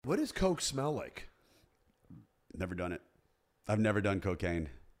What does Coke smell like? Never done it. I've never done cocaine.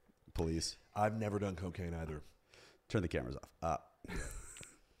 Police. I've never done cocaine either. Turn the cameras off.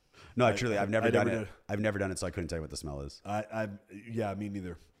 No, I've never done it. I've never done it, so I couldn't tell you what the smell is. Yeah, me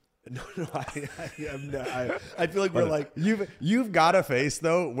neither. No, I feel like we're like You've got a face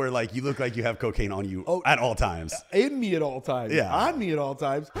though where like you look like you have cocaine on you at all times. In me at all times. Yeah. On me at all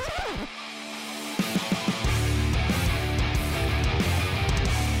times.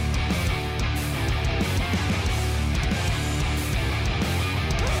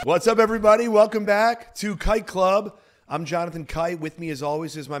 What's up, everybody? Welcome back to Kite Club. I'm Jonathan Kite. With me, as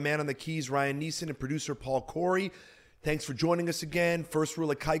always, is my man on the keys, Ryan Neeson, and producer Paul Corey. Thanks for joining us again. First rule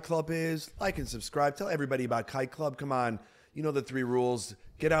of Kite Club is like and subscribe. Tell everybody about Kite Club. Come on. You know the three rules.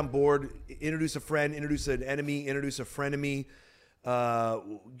 Get on board. Introduce a friend. Introduce an enemy. Introduce a frenemy.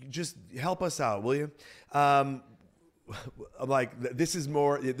 Just help us out, will you? I'm like, this is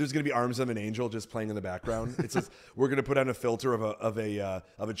more. There's going to be Arms of an Angel just playing in the background. It's just, we're going to put on a filter of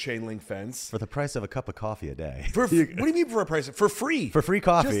a chain link fence For the price of a cup of coffee a day. what do you mean for a price? For free. For free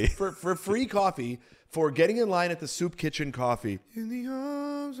coffee. Just for free coffee. For getting in line at the Soup Kitchen Coffee. In the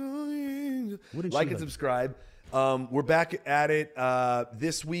arms of the angel. Like and subscribe. We're back at it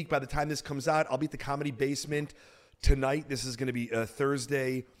this week. By the time this comes out, I'll be at the Comedy Basement tonight. This is going to be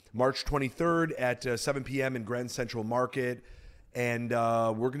Thursday, March 23rd at 7 p.m. in Grand Central Market. And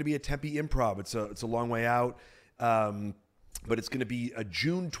we're going to be at Tempe Improv. It's a long way out. But it's going to be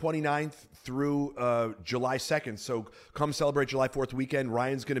June 29th through July 2nd. So come celebrate July 4th weekend.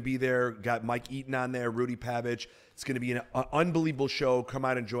 Ryan's going to be there. Got Mike Eaton on there, Rudy Pavich. It's going to be an unbelievable show. Come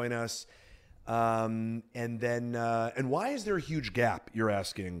out and join us. And why is there a huge gap, you're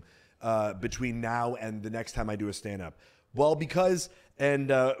asking, between now and the next time I do a stand-up? Well, because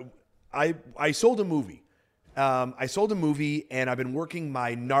I sold a movie. I sold a movie, and I've been working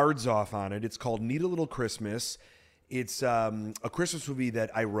my nards off on it. It's called Need a Little Christmas. It's a Christmas movie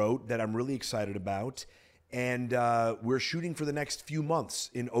that I wrote that I'm really excited about. And we're shooting for the next few months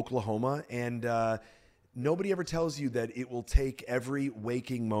in Oklahoma. And nobody ever tells you that it will take every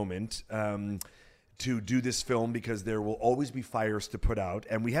waking moment to do this film, because there will always be fires to put out.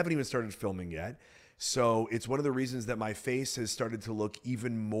 And we haven't even started filming yet. So it's one of the reasons that my face has started to look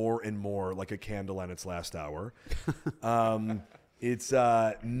even more and more like a candle on its last hour. Man, is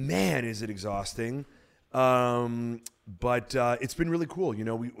it exhausting. But it's been really cool. You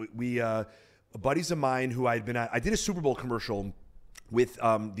know, we buddies of mine who I did a Super Bowl commercial with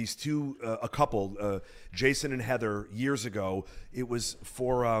these two, a couple, Jason and Heather, years ago. It was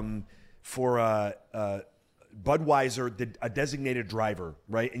for Budweiser, a designated driver,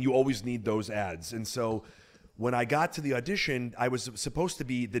 right? And you always need those ads. And so when I got to the audition, I was supposed to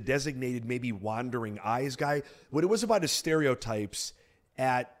be the designated maybe wandering eyes guy. What it was about is stereotypes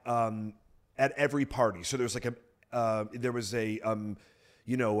at every party. So there was like the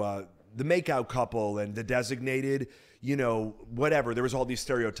makeout couple and the designated, whatever. There was all these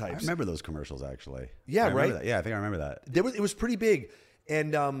stereotypes. I remember those commercials, actually. Yeah, right? That. Yeah, I think I remember that. It was pretty big.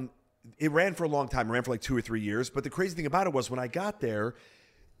 And it ran for a long time. It ran for like 2 or 3 years. But the crazy thing about it was when I got there,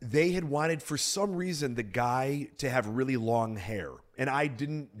 they had wanted, for some reason, the guy to have really long hair.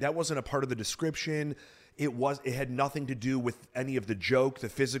 And that wasn't a part of the description. It had nothing to do with any of the joke, the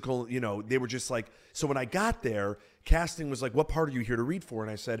physical, they were just like, so when I got there, casting was like, what part are you here to read for? And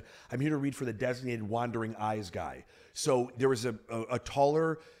I said, I'm here to read for the designated wandering eyes guy. So there was a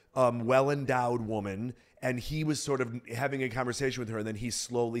taller, well-endowed woman, and he was sort of having a conversation with her, and then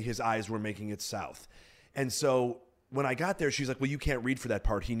his eyes were making it south. And so when I got there, she's like, well, you can't read for that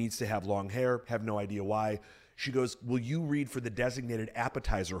part. He needs to have long hair. Have no idea why. She goes, will you read for the designated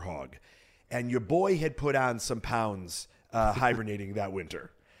appetizer hog? And your boy had put on some pounds hibernating that winter.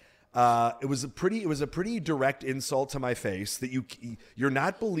 It was a pretty direct insult to my face that you're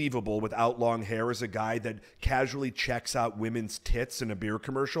not believable without long hair as a guy that casually checks out women's tits in a beer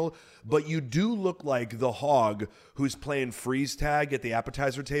commercial, but you do look like the hog who's playing freeze tag at the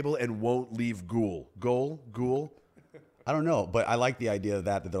appetizer table and won't leave Ghoul. I don't know, but I like the idea of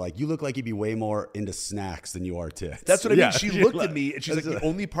that they're like, you look like you'd be way more into snacks than you are tits. That's what I mean. She looked at me and she's like, the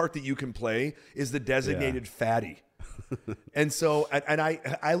only part that you can play is the designated fatty. And so, and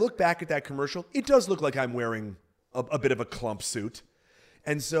I look back at that commercial. It does look like I'm wearing a bit of a clump suit.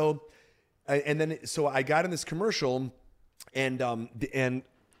 And so, so I got in this commercial, and the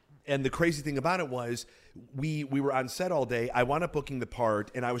crazy thing about it was we were on set all day. I wound up booking the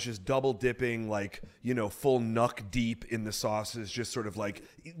part, and I was just double dipping, like, full nuck deep in the sauces, just sort of like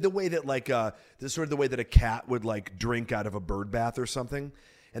the way that the way that a cat would like drink out of a bird bath or something.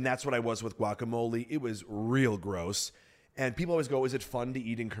 And that's what I was with guacamole. It was real gross. And people always go, is it fun to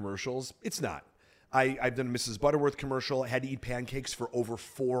eat in commercials? It's not. I've done a Mrs. Butterworth commercial. I had to eat pancakes for over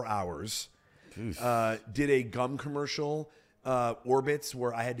 4 hours. Did a gum commercial, Orbits,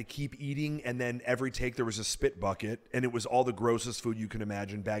 where I had to keep eating, and then every take there was a spit bucket, and it was all the grossest food you can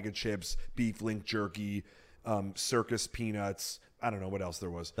imagine: bag of chips, beef link jerky, circus peanuts. I don't know what else there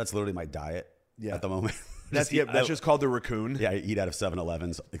was. That's literally my diet at the moment. That's just called the raccoon. Yeah, I eat out of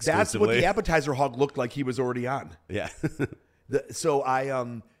 7-Elevens exclusively. That's what the appetizer hog looked like he was already on. Yeah. So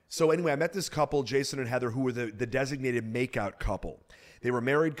anyway, I met this couple, Jason and Heather, who were the designated makeout couple. They were a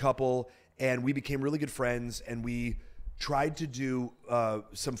married couple, and we became really good friends, and we tried to do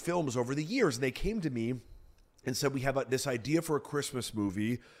some films over the years. And they came to me and said, we have this idea for a Christmas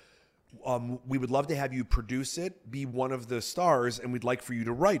movie. We would love to have you produce it, be one of the stars, and we'd like for you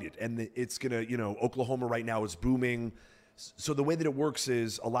to write it. And it's going to, Oklahoma right now is booming. So the way that it works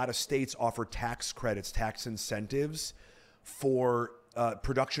is a lot of states offer tax credits, tax incentives for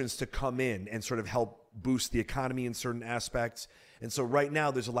productions to come in and sort of help boost the economy in certain aspects. And so right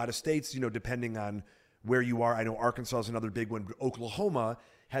now there's a lot of states, depending on where you are. I know Arkansas is another big one. Oklahoma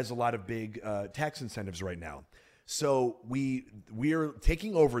has a lot of big tax incentives right now. So we're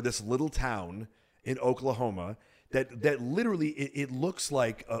taking over this little town in Oklahoma that literally it looks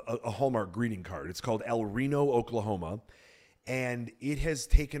like a Hallmark greeting card. It's called El Reno, Oklahoma, and it has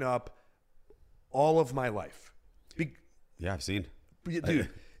taken up all of my life. Yeah, I've seen. Dude,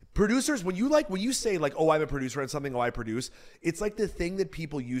 producers, when you say like, oh, I'm a producer on something, oh, I produce, it's like the thing that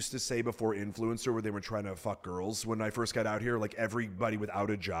people used to say before influencer, where they were trying to fuck girls. When I first got out here, like everybody without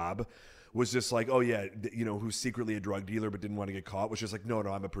a job was just like, oh yeah, who's secretly a drug dealer but didn't want to get caught, was just like, no,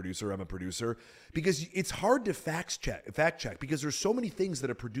 I'm a producer. Because it's hard to fact check because there's so many things that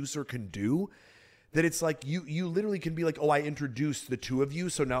a producer can do that it's like you literally can be like, oh, I introduced the two of you,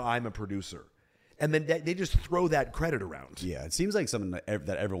 so now I'm a producer. And then they just throw that credit around. Yeah, it seems like something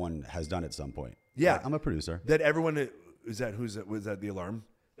that everyone has done at some point. Yeah, like, I'm a producer. That everyone was that the alarm?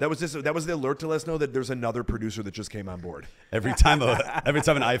 That was the alert to let us know that there's another producer that just came on board. Every time an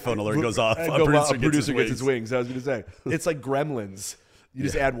iPhone alert goes off, a producer gets his wings. I was going to say it's like Gremlins. You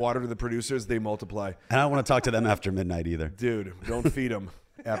just add water to the producers, they multiply. And I don't want to talk to them after midnight either. Dude, don't feed them.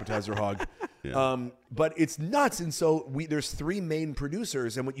 Appetizer hog. Yeah. But it's nuts. And so there's 3 main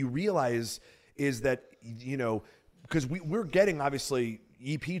producers, and what you realize is that, because we're getting obviously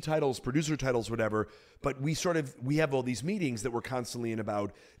EP titles, producer titles, whatever, but we have all these meetings that we're constantly in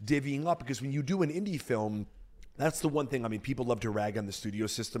about divvying up, because when you do an indie film, that's the one thing. I mean, people love to rag on the studio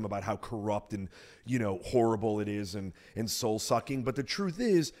system about how corrupt and, horrible it is and soul sucking. But the truth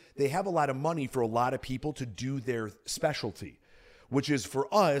is they have a lot of money for a lot of people to do their specialty, which is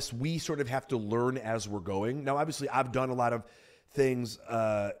for us, we sort of have to learn as we're going. Now, obviously I've done a lot of things,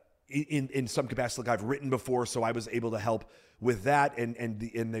 in some capacity, like I've written before, so I was able to help with that.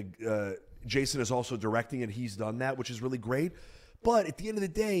 And Jason is also directing, and he's done that, which is really great. But at the end of the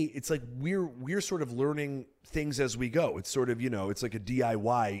day, it's like we're sort of learning things as we go. It's sort of it's like a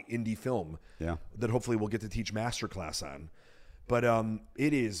DIY indie film that hopefully we'll get to teach masterclass on. But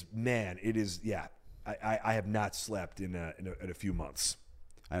it is. Yeah. I have not slept in a few months.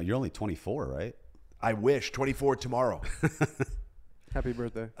 You're only 24, right? I wish 24 tomorrow. Happy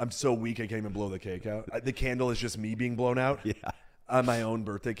birthday. I'm so weak I can't even blow the cake out. The candle is just me being blown out. Yeah. On my own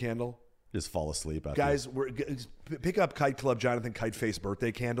birthday candle. Just fall asleep after. Guys, pick up Kite Club Jonathan Kite Face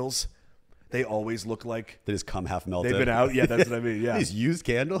birthday candles. They always look like they just come half melted. They've been out. Yeah, that's what I mean. Yeah. These used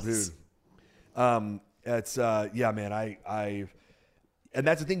candles. Dude. It's yeah, man. I and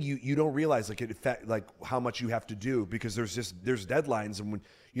that's the thing you don't realize, like how much you have to do, because there's deadlines, and when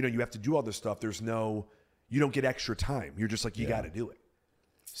you have to do all this stuff, you don't get extra time. You're just like, you got to do it.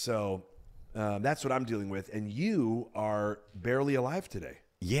 So that's what I'm dealing with. And you are barely alive today.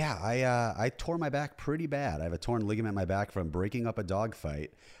 Yeah, I tore my back pretty bad. I have a torn ligament in my back from breaking up a dog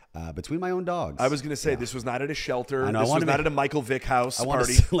fight between my own dogs. I was going to say, this was not at a shelter. This was not at a Michael Vick house party. I want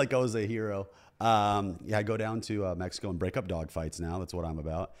to like I was a hero. I go down to Mexico and break up dog fights now. That's what I'm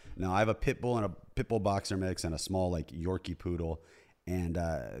about. Now I have a pit bull and a pit bull boxer mix and a small Yorkie poodle. And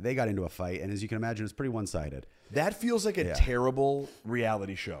they got into a fight, and as you can imagine, it's pretty one-sided. That feels like a terrible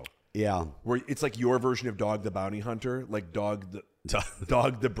reality show. Yeah, where it's like your version of Dog the Bounty Hunter, like Dog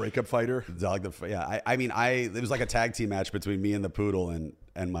the breakup fighter. I mean, it was like a tag team match between me and the poodle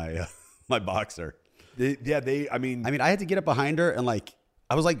and my my boxer. I mean, I had to get up behind her and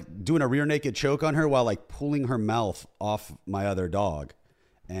I was doing a rear naked choke on her while pulling her mouth off my other dog,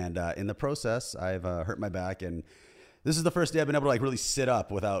 and in the process, I've hurt my back. And this is the first day I've been able to really sit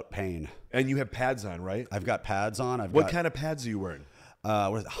up without pain. And you have pads on, right? I've got pads on. What kind of pads are you wearing?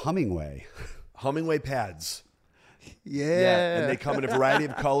 What is it? Hummingway. Hummingway pads. Yeah. And they come in a variety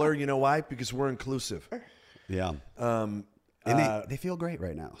of color. You know why? Because we're inclusive. Yeah. And they feel great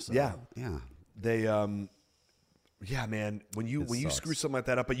right now. So, Yeah. Yeah. They, yeah, man. When you sucks. screw something like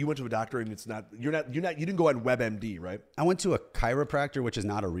that up, but you went to a doctor and it's not. You didn't go on WebMD, right? I went to a chiropractor, which is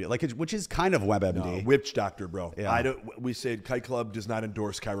not a real, which is kind of WebMD. Witch doctor, bro. Yeah. We said Kite Club does not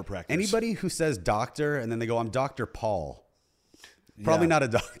endorse chiropractors. Anybody who says doctor and then they go, I'm Dr. Paul. Probably not a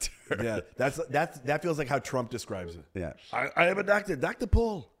doctor. Yeah, that feels like how Trump describes it. Yeah. I am a doctor, Dr.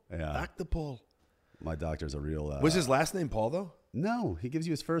 Paul. Yeah. Dr. Paul. My doctor's a real. Was his last name Paul though? No, he gives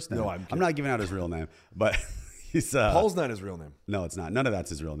you his first name. No, I'm kidding. not giving out his real name, but he's. Paul's not his real name. No, it's not. None of that's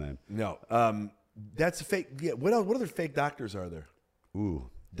his real name. No. That's fake. Yeah. What other fake doctors are there? Ooh.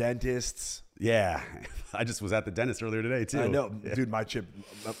 Dentists. Yeah. I just was at the dentist earlier today too. I know, dude. My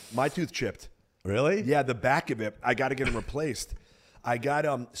tooth chipped. Really? Yeah, the back of it. I got to get them replaced. I got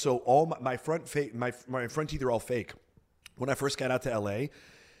so all my front my front teeth are all fake. When I first got out to LA,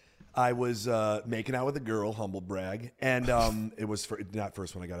 I was making out with a girl, humble brag, and it was not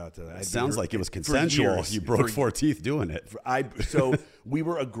first when I got out to that. It sounds like it was consensual. You broke 4 teeth doing it. So we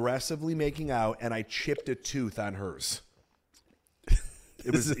were aggressively making out, and I chipped a tooth on hers.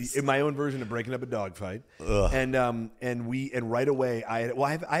 It was in my own version of breaking up a dog fight, and right away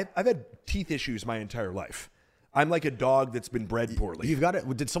I've had teeth issues my entire life. I'm like a dog that's been bred poorly. You've got it.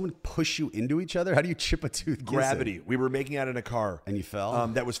 Did someone push you into each other? How do you chip a tooth? Gravity. We were making out in a car. And you fell?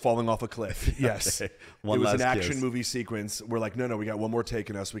 That was falling off a cliff. Yes. Okay. It was an last action kiss. movie sequence. We're like, no, we got one more take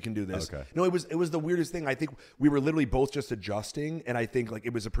in us. We can do this. Okay. No, it was the weirdest thing. I think we were literally both just adjusting, and I think like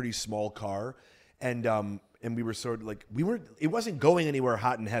it was a pretty small car, and we were sort of like it wasn't going anywhere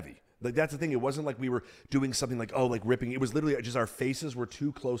hot and heavy. Like that's the thing. It wasn't like we were doing something like ripping. It was literally just our faces were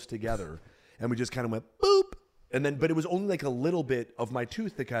too close together, and we just kind of went boop. And then, but it was only like a little bit of my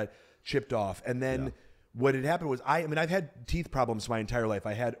tooth that got chipped off. And then what had happened was, I've had teeth problems my entire life.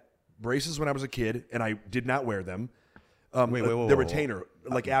 I had braces when I was a kid, and I did not wear them. The retainer,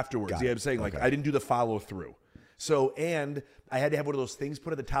 like afterwards. Got Yeah, it. I'm saying like Okay. I didn't do the follow through. So, and I had to have one of those things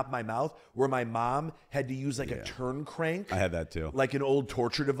put at the top of my mouth where my mom had to use like a turn crank. I had that too. Like an old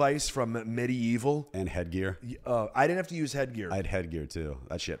torture device from medieval. And headgear. I didn't have to use headgear. I had headgear too.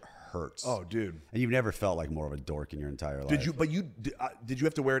 That shit hurts. Oh, dude. And you've never felt like more of a dork in your entire life. Did you? But did you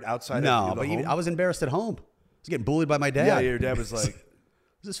have to wear it outside? No, of the but home? I was embarrassed at home. I was getting bullied by my dad. Yeah, your dad was like,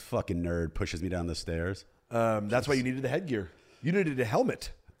 This fucking nerd pushes me down the stairs. that's why you needed the headgear. You needed a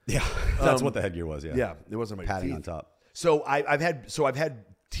helmet. Yeah, that's what the headgear was. Yeah, Yeah, it wasn't my padding teeth. on top. So I've had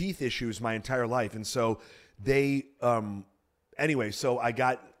teeth issues my entire life, and so they anyway. So I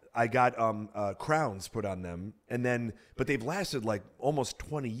got crowns put on them, but they've lasted like almost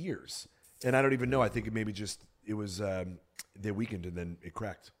 20 years, and I don't even know. I think it was they weakened and then it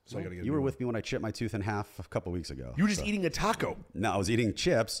cracked. So I got to get. You were with me when I chipped my tooth in half a couple weeks ago. You were just eating a taco. No, I was eating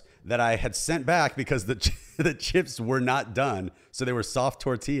chips that I had sent back because the chips were not done. So they were soft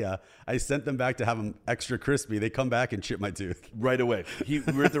tortilla. I sent them back to have them extra crispy. They come back and chip my tooth. Right away. We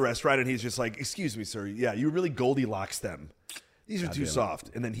were at the restaurant and he's just like, "Excuse me, sir. Yeah, you really Goldilocks them. These are too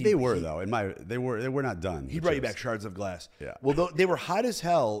soft." And then They were not done. He brought you back shards of glass. Yeah. Well, they were hot as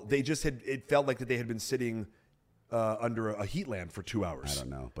hell. They just it felt like that they had been sitting under a heat lamp for 2 hours. I don't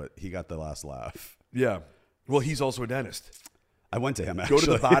know, but he got the last laugh. Yeah. Well, he's also a dentist. I went to him actually. Go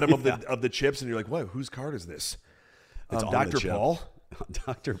to the bottom of the chips and you're like, "What? Whose card is this?" It's on the Dr. chip. Paul.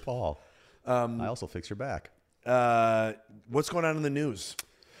 Dr. Paul. I also fix your back. What's going on in the news?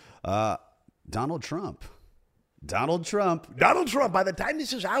 Donald Trump. Donald Trump. By the time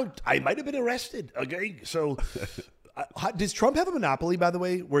this is out, I might have been arrested. Okay, so does Trump have a monopoly, by the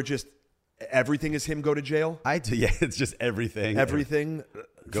way, where just everything is him go to jail? Yeah, it's just everything. Everything.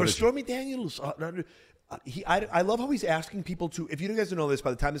 Go For to Stormy Daniels, I love how he's asking people to, if you guys don't know this,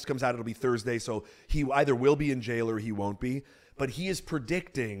 by the time this comes out, it'll be Thursday, so he either will be in jail or he won't be, but he is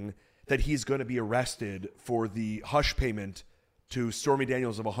predicting that he's going to be arrested for the hush payment to Stormy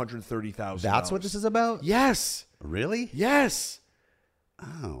Daniels of $130,000. That's what this is about? Yes. Really? Yes.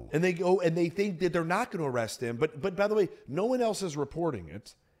 Oh. And they go and they think that they're not going to arrest him. But by the way, no one else is reporting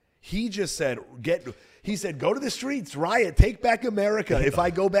it. He just said, go to the streets, riot, take back America if I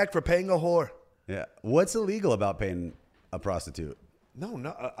go back for paying a whore. Yeah. What's illegal about paying a prostitute?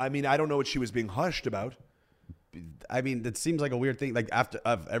 No. I mean, I don't know what she was being hushed about. I mean, it seems like a weird thing. Like after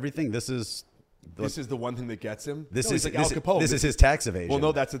of everything, this is the one thing that gets him. He's like Al Capone. This is his tax evasion. Well,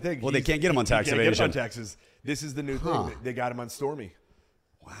 no, that's the thing. Well, they can't get him on tax Can't evasion. get him on taxes. This is the new thing. They got him on Stormy.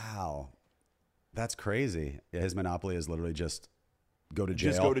 Wow, that's crazy. Yeah, his monopoly is literally just go to jail.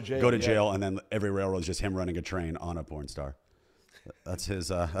 Just go to jail. Go to jail, and then every railroad is just him running a train on a porn star. That's his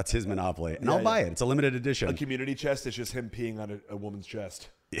monopoly, and Yeah, I'll buy yeah. it. It's a limited A edition. community chest is just him peeing on a woman's chest.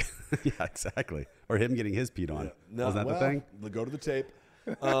 Yeah, yeah, exactly. Or him getting his peed on. Yeah. No, Wasn't that well, the thing? Go to the tape.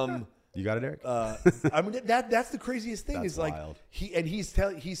 You got it, Eric? I mean that's the craziest thing. That's is like wild.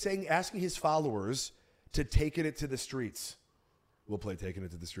 asking his followers to take it to the streets. We'll play taking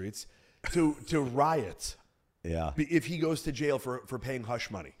it to the streets to riot Yeah. if he goes to jail for paying hush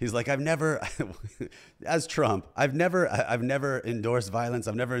money. He's like, I've never, as Trump, I've never endorsed violence.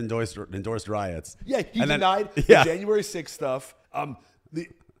 I've never endorsed riots. Yeah, he And then- denied yeah. the January 6th stuff.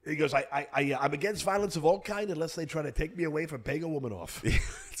 He goes, I'm against violence of all kind unless they try to take me away from paying a woman off.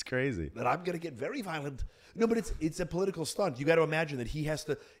 It's crazy. That I'm going to get very violent. No, but it's a political stunt. You got to imagine that he has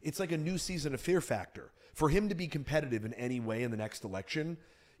to. It's like a new season of Fear Factor for him to be competitive in any way in the next election.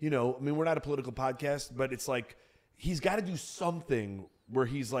 You know, I mean, we're not a political podcast, but it's like he's got to do something where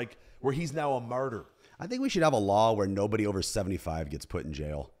he's now a martyr. I think we should have a law where nobody over 75 gets put in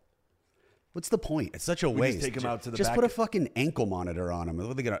jail. What's the point? It's such a waste. just take him out to the Just back. put a fucking ankle monitor on him.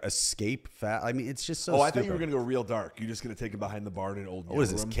 Are they going to escape fat? I mean, it's just so Oh, stupid. I thought you were going to go real dark. You're just going to take him behind the barn in old. What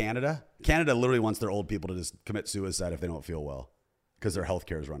is this, room. Canada? Canada literally wants their old people to just commit suicide if they don't feel well because their health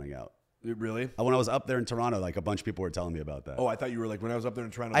care is running out. Really? When I was up there in Toronto, like a bunch of people were telling me about that. Oh, I thought you were like when I was up there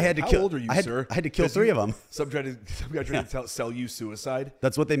in Toronto. I had to How kill- old are you, I had- sir? I had to kill 'Cause 3 of them. Some guy trying to sell you suicide.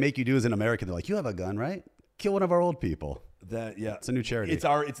 That's what they make you do as an American. They're like, you have a gun, right? Kill one of our old people. That yeah, It's a new charity.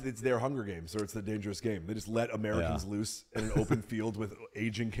 It's their Hunger Games, or it's the dangerous game. They just let Americans Yeah. loose in an open field with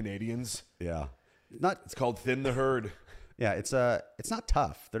aging Canadians. Yeah. It's called thin the herd. Yeah, it's not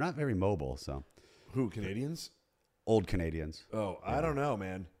tough. They're not very mobile, so. Who, Canadians? Old Canadians. Oh, I don't know,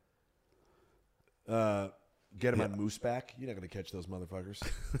 man. Get them on moose back. You're not going to catch those motherfuckers.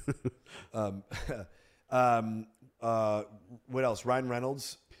 What else? Ryan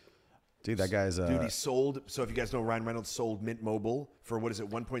Reynolds. Dude, that guy's Dude, he sold. So if you guys know, Ryan Reynolds sold Mint Mobile for what is it,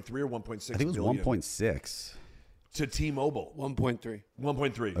 1.3 or 1.6? I think it was billion 1.6. to T-Mobile. 1.3.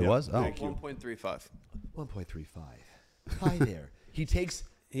 1.3. It was? Oh. Thank you. 1.35. 1.35. Hi there. He takes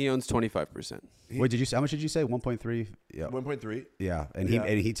He owns 25%. Wait, how much did you say? 1.3? Yeah. 1.3. Yeah, and Yeah.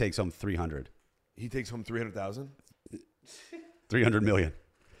 he takes home 300. He takes home 300,000. 300 million.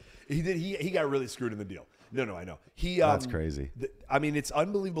 He did. He got really screwed in the deal. No, I know. That's crazy. I mean, it's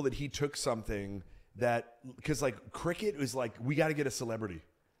unbelievable that he took something that because like Cricket was like, we got to get a celebrity.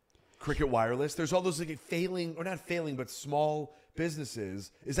 Cricket Wireless. There's all those like failing or not failing, but small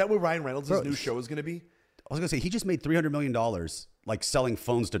businesses. Is that what Ryan Reynolds' Bro, new show is going to be? I was going to say, he just made $300 million like selling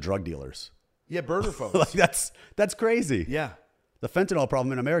phones to drug dealers. Yeah, burner phones. Like that's crazy. Yeah. The fentanyl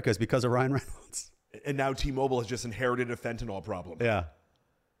problem in America is because of Ryan Reynolds. And now T-Mobile has just inherited a fentanyl problem. Yeah.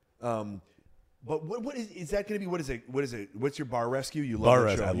 But what is that going to be? What is it? What's your Bar Rescue? You love Bar that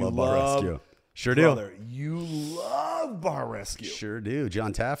Rescue. show. I You love Bar Rescue. Sure do. brother, you love Bar Rescue. Sure do.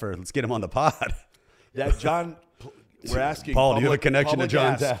 John Taffer. Let's get him on the pod. That John, we're asking. Paul, do you have a public- connection to public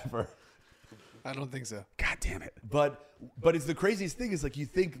John ask. Taffer? I don't think so. God damn it. But it's the craziest thing is like you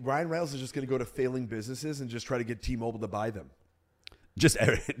think Ryan Reynolds is just going to go to failing businesses and just try to get T-Mobile to buy them. Just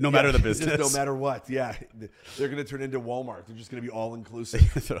no matter the Just business. no matter what. Yeah, they're going to turn into Walmart. They're just going to be all inclusive.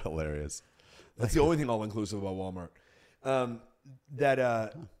 They're hilarious. That's the only thing all inclusive about Walmart.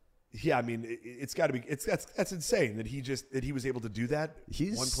 Yeah, I mean, it's got to be. That's insane that he was able to do that.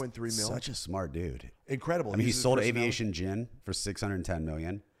 He's 1.3 mil. such a smart dude. Incredible. I mean, he Uses his sold personality. Aviation Gin for $610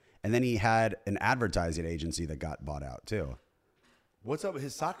 million. And then he had an advertising agency that got bought out too. What's up with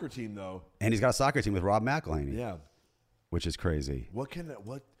his soccer team though? And he's got a soccer team with Rob McElhenney, Yeah. which is crazy. What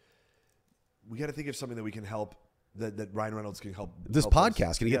we got to think of something that we can help that Ryan Reynolds can help. This help us.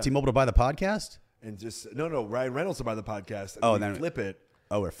 podcast, can you Yeah. get T-Mobile to buy the podcast? And just no Ryan Reynolds to buy the podcast. And Oh, then then- flip it.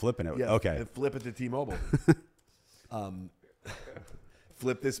 Oh, we're flipping it. Yeah. Okay. And flip it to T-Mobile.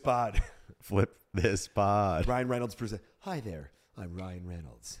 Flip this pod. Flip this pod. Ryan Reynolds present. Hi there. I'm Ryan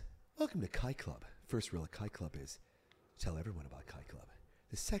Reynolds. Welcome to Kai Club. First rule of Kai Club is tell everyone about Kai Club.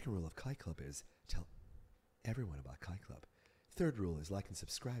 The second rule of Kai Club is tell everyone about Kai Club. Third rule is like and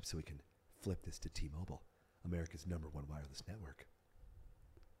subscribe so we can flip this to T-Mobile, America's #1 wireless network.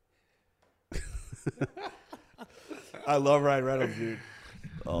 I love Ryan Reynolds, dude.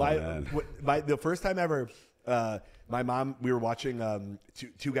 Oh, man. The first time ever, my mom, we were watching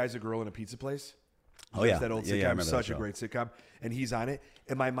Two Guys, a Girl in a Pizza Place. Oh, yeah. That old Yeah, sitcom, yeah, I remember that such a show. great sitcom. And he's on it.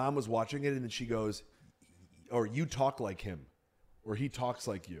 And my mom was watching it, and then she goes, or you talk like him, or he talks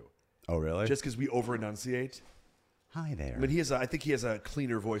like you. Oh, really? Just because we over-enunciate. Hi there. I mean, I think he has a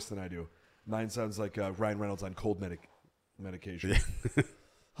cleaner voice than I do. Mine sounds like Ryan Reynolds on cold medication.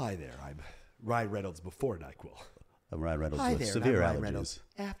 Hi there, I'm Ryan Reynolds before NyQuil. I'm Ryan Reynolds Hi with there, severe I'm Ryan allergies. Reynolds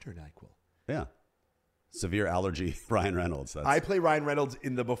after NyQuil. Yeah. severe allergy Ryan Reynolds. That's, I play Ryan Reynolds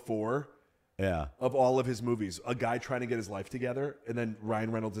in the before yeah. of all of his movies. A guy trying to get his life together, and then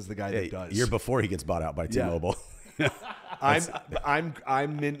Ryan Reynolds is the guy that does. Year before he gets bought out by T-Mobile.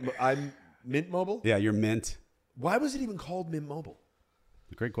 I'm Mint Mobile. Yeah, you're Mint. Why was it even called Mint Mobile?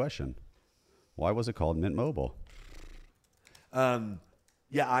 Great question. Why was it called Mint Mobile?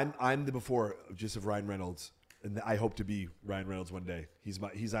 Yeah, I'm the before just of Ryan Reynolds, and I hope to be Ryan Reynolds one day.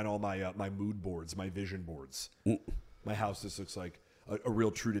 He's on all my my mood boards, my vision boards. My house just looks like a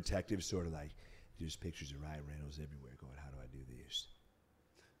real True Detective, sort of like there's pictures of Ryan Reynolds everywhere. Going, how do I do this?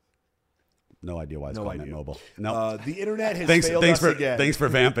 No idea why it's No called idea. Mint Mobile. No. The internet has thanks failed us for again. thanks for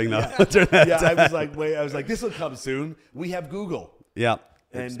vamping though. Yeah, I was like, this will come soon. We have Google, Yeah.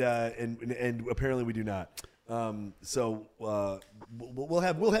 and apparently we do not. So we'll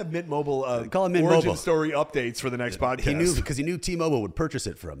have Mint Mobile Call it Mint origin Mobile. story updates for the next podcast. He knew T-Mobile would purchase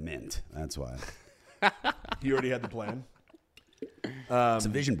it for a mint. That's why. He already had the plan. It's a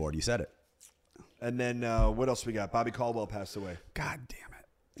vision board. You said it. And then what else we got? Bobby Caldwell passed away. God damn it.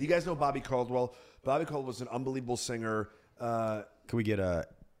 Do you guys know Bobby Caldwell? Bobby Caldwell was an unbelievable singer. Can we get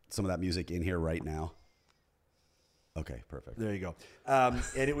some of that music in here right now? Okay, perfect. There you go.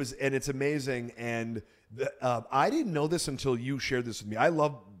 And it's amazing. And I didn't know this until you shared this with me. I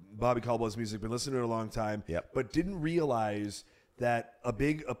love Bobby Caldwell's music. Been listening to it a long time. Yep. But didn't realize that a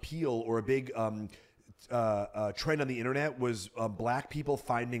big appeal or a big trend on the internet was black people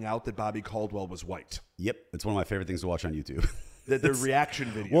finding out that Bobby Caldwell was white. Yep, it's one of my favorite things to watch on YouTube. The reaction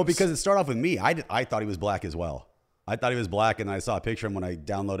videos. Well, because it started off with me. I thought he was black as well. I thought he was black, and I saw a picture of him when I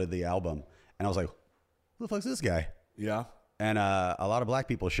downloaded the album, and I was like, "Who the fuck's this guy?" Yeah. And a lot of black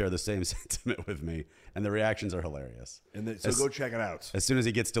people share the same sentiment with me, and the reactions are hilarious. And so go check it out. As soon as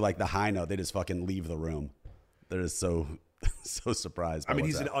he gets to like the high note, they just fucking leave the room. They're just so surprised. I mean,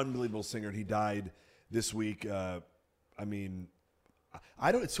 he's an unbelievable singer, and he died this week. I mean,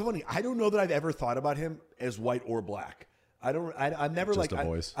 it's so funny. I don't know that I've ever thought about him as white or black. I'm never Just like a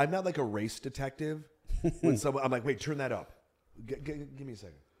voice. I'm not like a race detective. When someone, I'm like, wait, turn that up. Give me a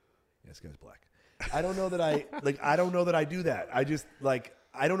second. Yeah, this guy's black. I don't know that I don't know that I do that. I just like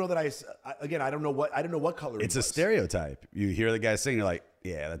I don't know that I don't know what color. It's he a was. stereotype. You hear the guy sing, you're like,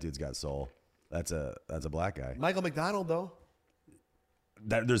 yeah, that dude's got soul. That's a black guy. Michael McDonald though.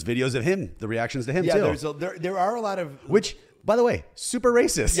 There's videos of him, the reactions to him Yeah, too. there are a lot of Which, by the way, super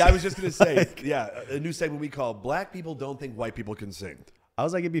racist. Yeah, I was just gonna say. Yeah, a new segment we call "Black People Don't Think White People Can Sing." I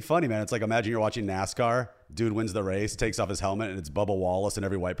was like, it'd be funny, man. It's like, imagine you're watching NASCAR. Dude wins the race, takes off his helmet, and it's Bubba Wallace, and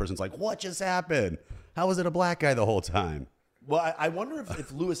every white person's like, what just happened? How was it a black guy the whole time? Well, I wonder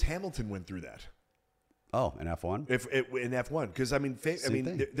if Lewis Hamilton went through that. Oh, in F1? In F1, because I mean,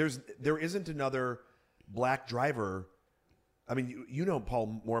 thing. there isn't another black driver. I mean, you know,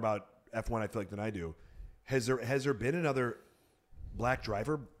 Paul, more about F1, I feel like, than I do. Has there been another black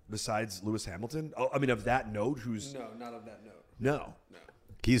driver besides Lewis Hamilton? Oh, I mean, of that note, who's No, not of that note. no.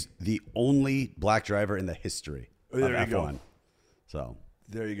 He's the only black driver in the history of There you F1. go. So,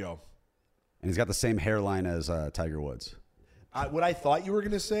 There you go. and he's got the same hairline as Tiger Woods. What I thought you were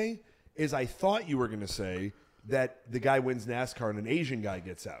going to say is that the guy wins NASCAR and an Asian guy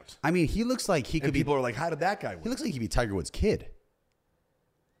gets out. I mean, he looks like he And could be. people are like, how did that guy He win? looks like he could be Tiger Woods' kid.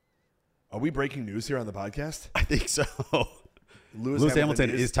 Are we breaking news here on the podcast? I think so. Lewis Hamilton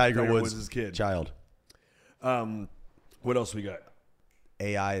is Tiger Woods' Woods' kid. child. What else we got?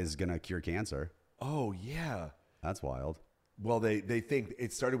 AI is gonna cure cancer. Oh, yeah. That's wild. Well, they think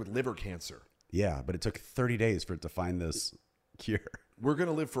it started with liver cancer. Yeah, but it took 30 days for it to find this cure. We're going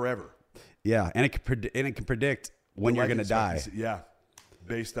to live forever. Yeah, and it can predict when you're Life gonna die. expectancy, yeah.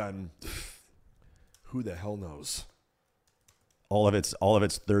 Based on who the hell knows. All of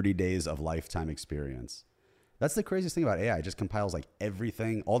its 30 days of lifetime experience. That's the craziest thing about AI. It just compiles like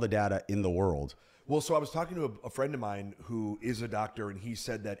everything, all the data in the world. Well, so I was talking to a friend of mine who is a doctor, and he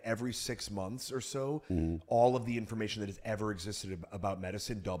said that every 6 months or so, all of the information that has ever existed about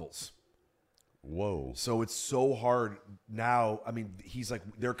medicine doubles. Whoa. So it's so hard now. I mean, he's like,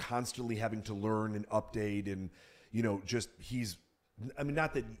 they're constantly having to learn and update, and, you know,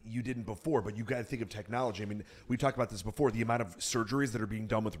 not that you didn't before, but you got to think of technology. I mean, we talked about this before, the amount of surgeries that are being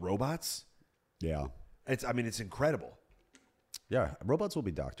done with robots. Yeah. It's incredible. Yeah. Robots will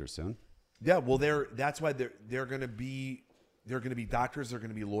be doctors soon. Yeah, well, that's why they're going to be doctors, they're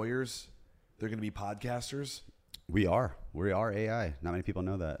going to be lawyers, they're going to be podcasters. We are AI. Not many people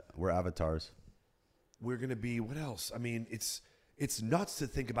know that. We're avatars. We're going to be what else? I mean, it's nuts to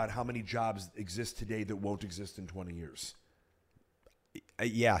think about how many jobs exist today that won't exist in 20 years.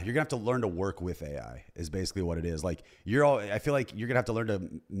 Yeah, you're gonna have to learn to work with AI. Is basically what it is. Like I feel like you're gonna have to learn to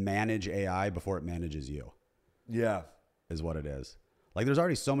manage AI before it manages you. Yeah. Is what it is. Like there's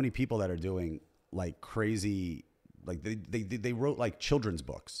already so many people that are doing like crazy, like they wrote like children's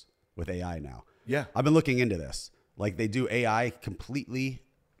books with AI now. Yeah. I've been looking into this. Like they do AI completely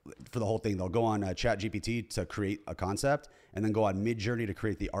for the whole thing. They'll go on ChatGPT to create a concept and then go on Midjourney to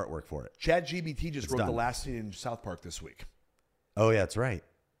create the artwork for it. ChatGPT just wrote done. the last scene in South Park this week. Oh yeah, that's right.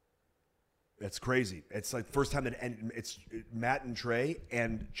 It's crazy. It's like the first time that it's Matt and Trey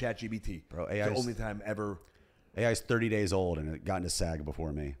and ChatGPT. Bro, It's the only time ever. AI is 30 days old and it got into SAG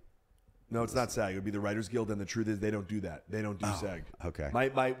before me. No, it's not SAG. It would be the Writers Guild, and the truth is they don't do that. They don't do SAG. Okay. My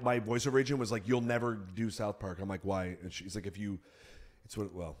voiceover agent was like, "You'll never do South Park." I'm like, "Why?" And she's like,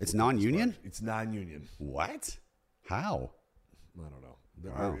 "It's non-union? It's non-union." What? How? I don't know.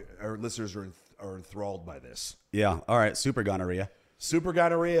 Wow. Our listeners are enthralled by this. Yeah. All right. Super gonorrhea. Super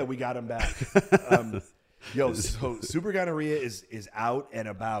gonorrhea, we got him back. So super gonorrhea is out and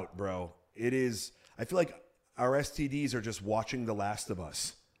about, bro. It is. I feel like our STDs are just watching The Last of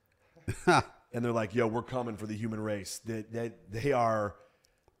Us, and they're like, "Yo, we're coming for the human race." They are.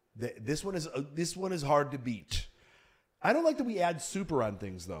 This one is hard to beat. I don't like that we add super on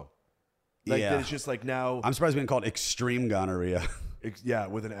things though. Like that it's just like now. I'm surprised we didn't call it extreme gonorrhea. Yeah,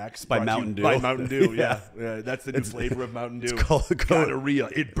 with an X. By brought to you Mountain Dew. By Mountain Dew, Yeah. yeah. That's the new flavor of Mountain Dew. It's called gonorrhea.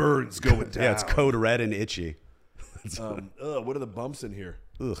 It burns going down. Yeah, it's code red and itchy. What are the bumps in here?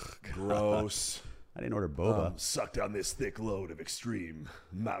 Ugh, Gross. I didn't order boba. Sucked on this thick load of extreme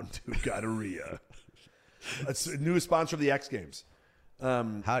Mountain Dew gonorrhea. It's a new sponsor of the X Games.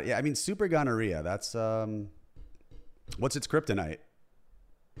 Yeah, I mean, super gonorrhea. That's what's its kryptonite?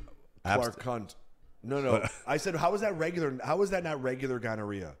 Clark Cunt. No. I said, how is that regular? How is that not regular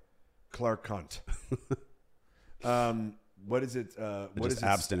gonorrhea? Clark Cunt. What is it? What is it?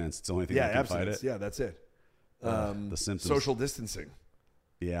 Abstinence. It's the only thing that can fight abstinence. it. Yeah, that's it. The symptoms. Social distancing.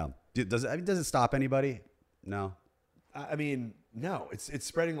 Yeah. Does it stop anybody? No. I mean, no. It's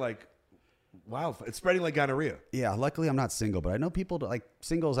spreading like wildfire. It's spreading like gonorrhea. Yeah. Luckily, I'm not single, but I know people like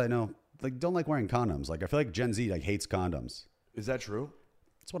singles. I know like don't like wearing condoms. Like I feel like Gen Z like hates condoms. Is that true?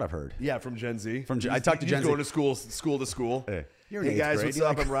 That's what I've heard. Yeah, from Gen Z. I talked to Gen Z. Going to school to school. Hey, you're in Hey eighth guys, grade. what's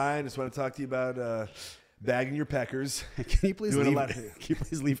up? I'm Ryan. Just want to talk to you about bagging your peckers. Can you please Doing a leave? lot- Can you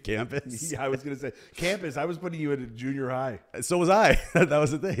please leave campus? Yeah, I was going to say campus. I was putting you at a junior high. So was I. That was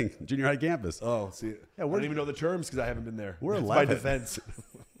the thing. Junior high campus. Oh, see, Yeah, I don't even know the terms because I haven't been there. We're That's 11. my defense.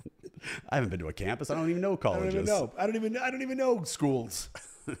 I haven't been to a campus. I don't even know colleges. I don't even know schools.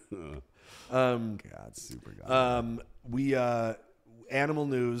 God, super god. We animal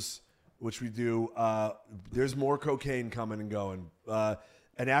news, which we do. There's more cocaine coming and going.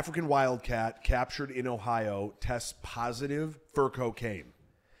 An African wildcat captured in Ohio tests positive for cocaine,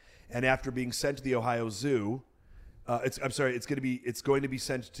 and after being sent to the Ohio Zoo, it's going to be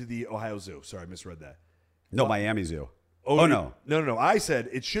sent to the Ohio Zoo. Sorry, I misread that. No, Miami Zoo. Oh no. No. I said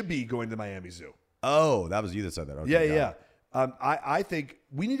it should be going to Miami Zoo. Oh, that was you that said that. Okay, Yeah. I think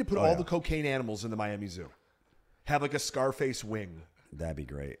we need to put all yeah. the cocaine animals in the Miami Zoo. Have like a Scarface wing. That'd be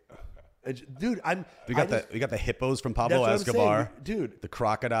great. Dude, We got the hippos from Pablo That's what I'm Escobar. saying, dude. The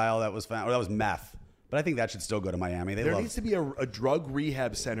crocodile that was found. Or that was meth. But I think that should still go to Miami. There needs to be a drug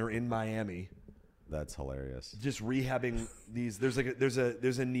rehab center in Miami. That's hilarious. Just rehabbing these. There's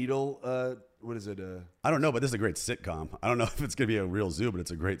a needle. What is it? I don't know, but this is a great sitcom. I don't know if it's gonna be a real zoo, but it's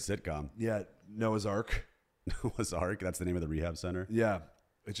a great sitcom. Yeah, Noah's Ark. Noah's Ark. That's the name of the rehab center. Yeah,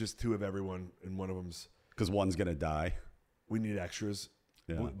 it's just two of everyone, and one of them's. Because one's gonna die. We need extras.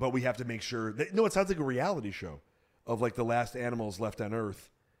 Yeah. But we have to make sure that, no, it sounds like a reality show of like the last animals left on Earth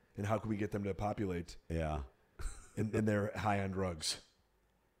and how can we get them to populate Yeah. and they're high on drugs.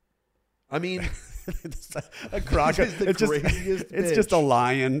 I mean, A crocodile. It's the craziest It's just a bitch.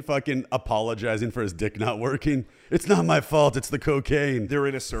 lion fucking apologizing for his dick not working. It's not my fault. It's the cocaine. they're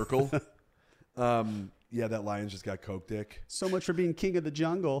in a circle. Yeah, that lion's just got coke dick. So much for being king of the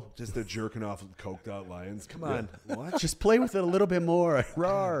jungle. Just they're jerking off with coked out lions. Come on. What? Just play with it a little bit more.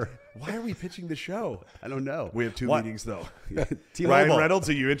 Rawr. Why are we pitching the show? I don't know. We have two What? meetings though. T-Mobile. Ryan Reynolds,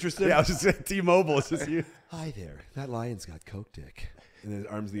 are you interested? Yeah, I was just saying T-Mobile. It's just you. Hi there. That lion's got coke dick. And then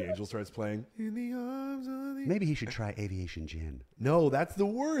Arms of the Angel starts playing. In the arms of the... Maybe he should try aviation gin. No, that's the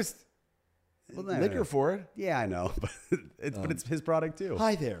worst. Well, Liquor for it. Yeah, I know, but it's his product too.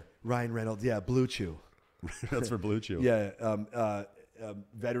 Hi there, Ryan Reynolds. Yeah, Blue Chew. That's for Blue Chew. Yeah,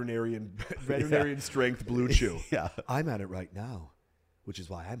 veterinarian strength Blue Chew. Yeah. I'm at it right now, which is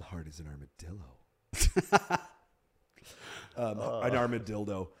why I'm hard as an armadillo. An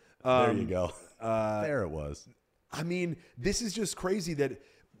armadillo. There you go. There it was. I mean, this is just crazy that,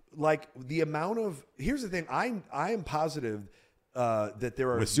 like, the amount of. Here's the thing. I am positive that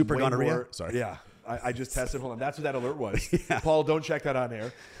there are With super way gonorrhea? more- Sorry. Yeah, I just tested. Hold on, that's what that alert was. Yeah. Paul, don't check that on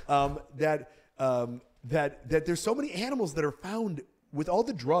air. That there's so many animals that are found with all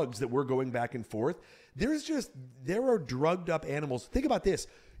the drugs that we're going back and forth. There are drugged up animals. Think about this.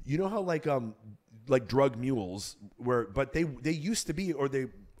 You know how like drug mules but they used to be, or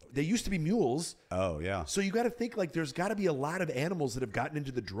they used to be mules. Oh yeah. So you got to think like there's got to be a lot of animals that have gotten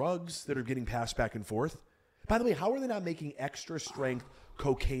into the drugs that are getting passed back and forth. By the way, how are they not making extra strength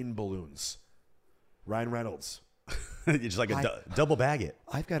cocaine balloons? Ryan Reynolds. You just like double bag it.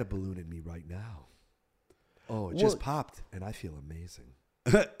 I've got a balloon in me right now. Oh, it just popped, and I feel amazing.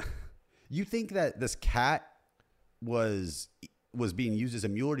 You think that this cat was being used as a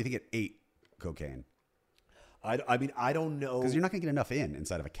mule, or do you think it ate cocaine? I mean, I don't know. Because you're not going to get enough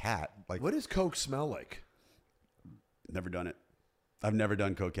inside of a cat. Like, What does coke smell like? never done it. I've never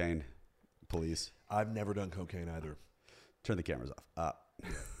done cocaine. Police, I've never done cocaine either. turn the cameras off.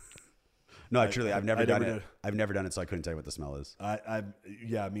 No, I've never done it. did. I've never done it, so I couldn't tell you what the smell is.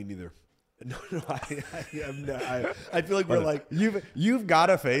 Yeah, me neither. No, I feel like we're like You've got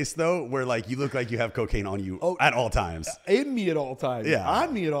a face though where like you look like you have cocaine on you at all times. in me at all times. Yeah.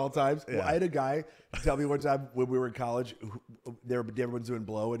 On me at all times. Yeah. Well, I had a guy tell me one time when we were in college, everyone's doing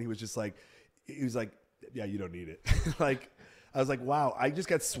blow, and he was like, yeah, you don't need it. Like, I was like, wow, I just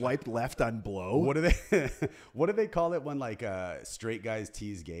got swiped left on blow. What do they call it when like straight guys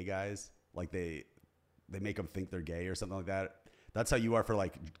tease gay guys? Like they make them think they're gay or something like that. That's how you are for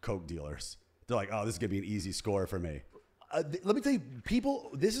like coke dealers. They're like, oh, this is gonna be an easy score for me. Let me tell you, people,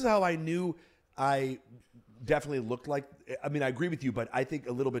 this is how I knew I definitely looked like. I mean, I agree with you, but I think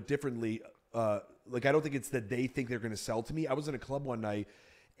a little bit differently. Like, I don't think it's that they think they're going to sell to me. I was in a club one night,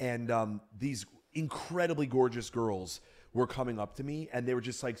 and these incredibly gorgeous girls were coming up to me, and they were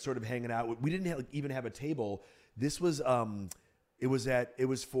just like sort of hanging out. We didn't even have a table. This was it was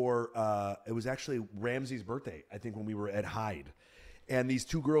actually Ramsey's birthday, I think, when we were at Hyde. And these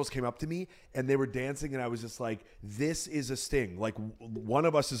two girls came up to me, and they were dancing, and I was just like, this is a sting. Like, one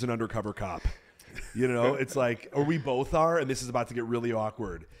of us is an undercover cop. You know, it's like, or we both are, and this is about to get really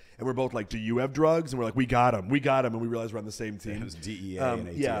awkward. And we're both like, do you have drugs? And we're like, we got them. And we realized we're on the same team. It was DEA and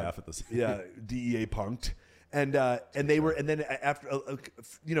ATF at the same. Yeah, DEA punked. And then after,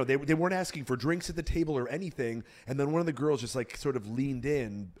 they weren't asking for drinks at the table or anything. And then one of the girls just like sort of leaned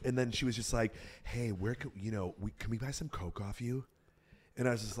in, and then she was just like, hey, can we buy some coke off you? And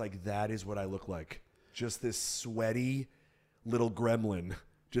I was just like, that is what I look like. Just this sweaty little gremlin.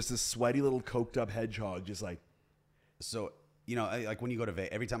 Just this sweaty little coked up hedgehog. Just like. So, like when you go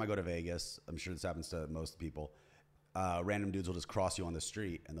to every time I go to Vegas, I'm sure this happens to most people, random dudes will just cross you on the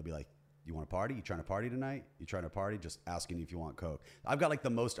street and they'll be like, you want to party? You trying to party tonight? You trying to party? Just asking you if you want coke. I've got like the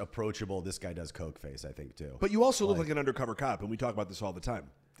most approachable, this guy does coke face, I think, too. But you also look like an undercover cop, and we talk about this all the time.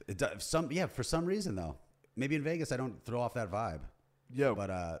 For some reason, though. Maybe in Vegas, I don't throw off that vibe. Yeah. But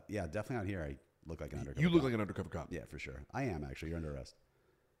definitely out here, I look like an undercover You look cop. like an undercover cop. Yeah, for sure. I am, actually. You're under arrest.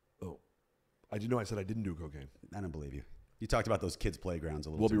 Oh. I didn't know I said I didn't do cocaine. I don't believe you. You talked about those kids' playgrounds a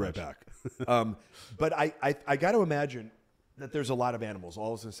little We'll too be right much. back. But I got to imagine that there's a lot of animals,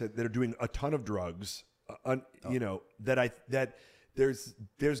 all of a sudden, that are doing a ton of drugs, that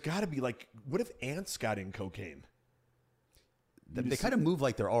there's got to be like, what if ants got in cocaine? They kind of move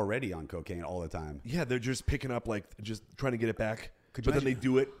like they're already on cocaine all the time. Yeah, they're just picking up, like, just trying to get it back. Could But you then they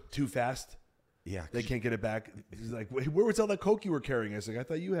do it too fast. Yeah. They can't get it back. He's like, wait, where was all that coke you were carrying? I was like, I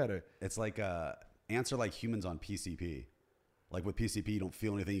thought you had it. It's like ants are like humans on PCP. Like with PCP, you don't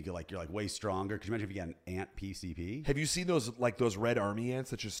feel anything. You're like way stronger. Could you imagine if you got an ant PCP? Have you seen those red army ants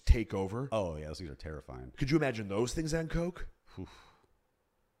that just take over? Oh yeah, those things are terrifying. Could you imagine those things on coke?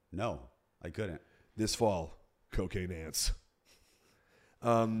 No, I couldn't. This fall, cocaine ants.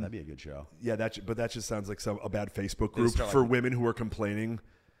 That'd be a good show. Yeah, but that just sounds like a bad Facebook group for women who are complaining.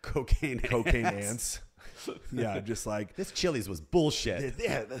 Cocaine ants. Yeah, just like this Chili's was bullshit.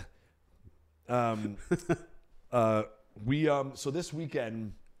 Yeah. So this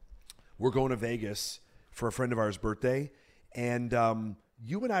weekend we're going to Vegas for a friend of ours' birthday, and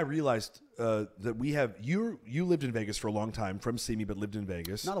you and I realized that we have you lived in Vegas for a long time, from Simi, but lived in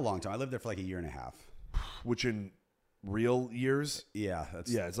Vegas. Not a long time. I lived there for like a year and a half. Which in real years? Yeah,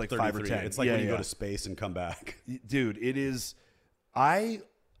 it's like 33. 5 or 10. It's like when you go to space and come back. Dude, it is. I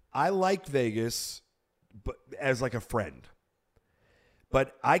like Vegas, but as like a friend.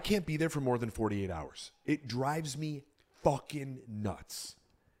 But I can't be there for more than 48 hours. It drives me fucking nuts.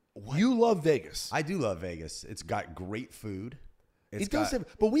 What? You love Vegas. I do love Vegas. It's got great food. It's It does have,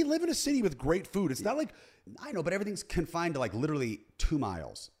 but we live in a city with great food. It's not like I know, but everything's confined to like literally 2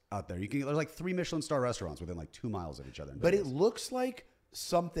 miles out there. There's like 3 Michelin star restaurants within like 2 miles of each other. But it looks like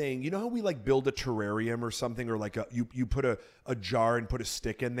something, you know how we like build a terrarium or something, or like you put a jar and put a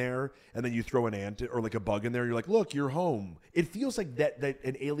stick in there and then you throw an ant or like a bug in there. You're like, look, you're home. It feels like that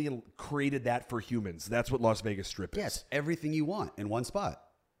an alien created that for humans. That's what Las Vegas Strip is. Yes, everything you want in one spot.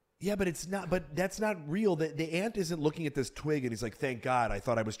 Yeah, but it's not. But that's not real. The ant isn't looking at this twig and he's like, thank God, I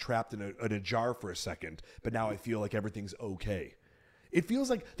thought I was trapped in a jar for a second, but now I feel like everything's okay. It feels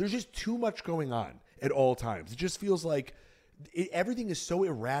like there's just too much going on at all times. It just feels like everything is so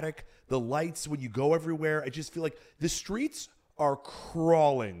erratic. The lights, when you go everywhere, I just feel like the streets are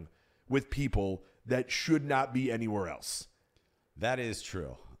crawling with people that should not be anywhere else. That is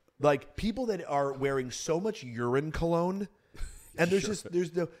true. Like people that are wearing so much urine cologne, and there's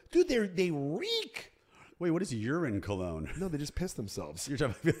they reek. Wait, what is urine cologne? No, they just piss themselves. You're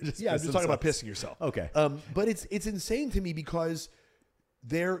talking about I'm just talking about pissing yourself. Okay. But it's insane to me because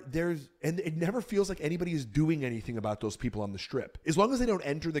there's and it never feels like anybody is doing anything about those people on the strip. As long as they don't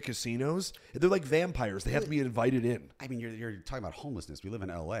enter the casinos, they're like vampires. They have to be invited in. I mean, you're talking about homelessness. We live in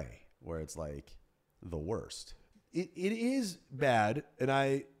LA where it's like the worst. It is bad,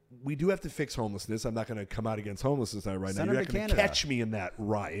 and we do have to fix homelessness. I'm not going to come out against homelessness right now. You're not going to catch me in that,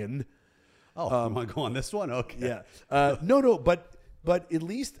 Ryan. Oh, you want to go on this one? Okay. Yeah. No, but at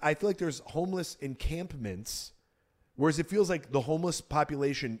least I feel like there's homeless encampments. Whereas it feels like the homeless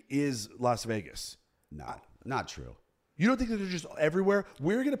population is Las Vegas. No, not true. You don't think that they're just everywhere?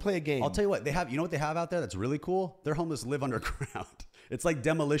 We're going to play a game. I'll tell you what, you know what they have out there that's really cool? Their homeless live underground. It's like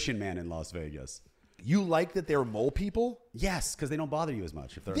Demolition Man in Las Vegas. You like that they're mole people? Yes, because they don't bother you as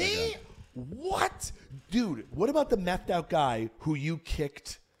much if they're underground. What? Dude, what about the methed out guy who you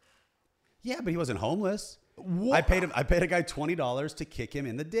kicked? Yeah, but he wasn't homeless. What? I paid a guy $20 to kick him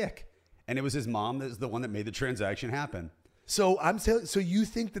in the dick. And it was his mom that's the one that made the transaction happen. So so you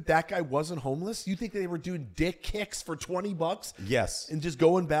think that guy wasn't homeless? You think that they were doing dick kicks for $20? Yes. And just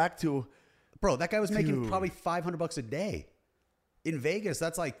going back to, bro, that guy was making probably $500 a day. In Vegas,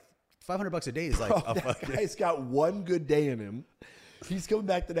 that's like $500 a day is like that guy's got one good day in him. He's coming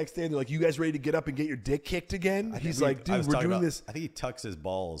back the next day and they're like, you guys ready to get up and get your dick kicked again? He's like, dude, we're doing this. I think he tucks his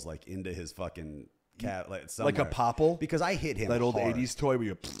balls like into his fucking cat, like a popple, because I hit him that old hard. 80s toy where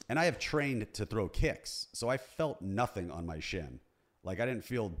you and I have trained to throw kicks, so I felt nothing on my shin. Like I didn't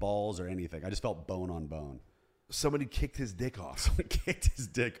feel balls or anything. I just felt bone on bone. Somebody kicked his dick off. Someone kicked his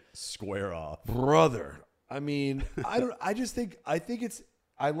dick square off, brother. I mean, I think it's.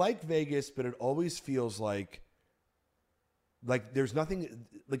 I like Vegas, but it always feels like there's nothing.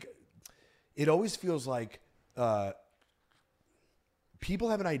 Like it always feels like. People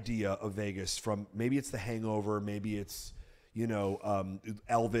have an idea of Vegas from maybe it's The Hangover, maybe it's,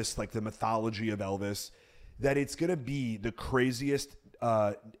 Elvis, like the mythology of Elvis, that it's going to be the craziest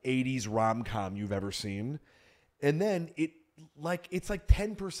 80s rom-com you've ever seen. And then it's like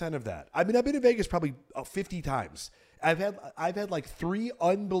 10% of that. I mean, I've been to Vegas probably 50 times. I've had like 3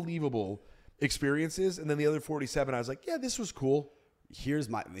 unbelievable experiences, and then the other 47, I was like, yeah, this was cool. Here's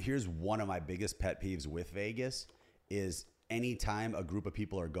one of my biggest pet peeves with Vegas is anytime a group of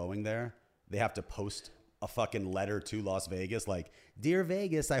people are going there, they have to post a fucking letter to Las Vegas like, "Dear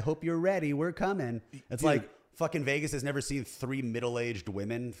Vegas, I hope you're ready. We're coming." It's like fucking Vegas has never seen 3 middle-aged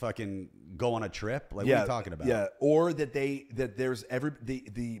women fucking go on a trip. Like, what are you talking about? Yeah, or that there's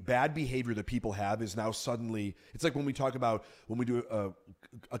the bad behavior that people have is now suddenly. It's like when we talk about when we do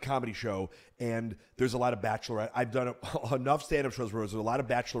a comedy show and there's a lot of bachelorette. I've done enough stand-up shows where there's a lot of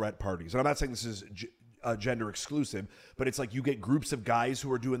bachelorette parties, and I'm not saying this is gender exclusive, but it's like you get groups of guys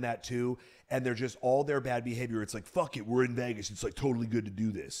who are doing that too, and they're just all their bad behavior. It's like, fuck it, we're in Vegas. It's like totally good to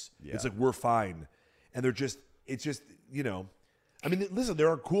do this. Yeah. It's like we're fine, and it's just I mean, listen, there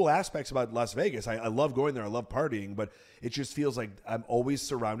are cool aspects about Las Vegas. I love going there. I love partying, but it just feels like I'm always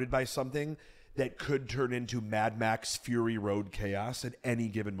surrounded by something that could turn into Mad Max Fury Road chaos at any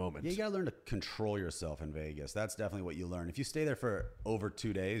given moment. Yeah, you got to learn to control yourself in Vegas. That's definitely what you learn. If you stay there for over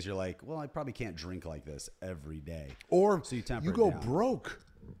 2 days, you're like, well, I probably can't drink like this every day. Or so you go broke.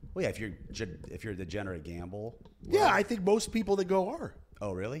 Well, yeah, if you're a degenerate gamble. Yeah, I think most people that go are.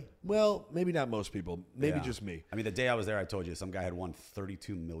 Oh, really? Well, maybe not most people. Maybe just me. I mean, the day I was there, I told you some guy had won $32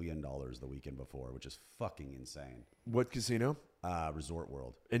 million the weekend before, which is fucking insane. What casino? Resort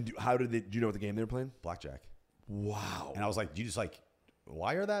World. And do you know what the game they were playing? Blackjack. Wow. And I was like, do you just like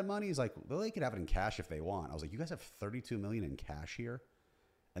wire that money? He's like, well, they could have it in cash if they want. I was like, you guys have $32 million in cash here?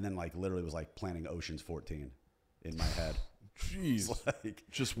 And then like literally was like planning Ocean's 14 in my head. Jeez. It's like,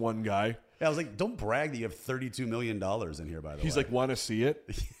 Just one guy. I was like, don't brag that you have $32 million in here, by the way. He's like, want to see it?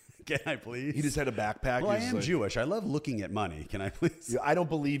 can I please? He just had a backpack. Well, I He's am like, Jewish. I love looking at money. Can I please? Yeah, I don't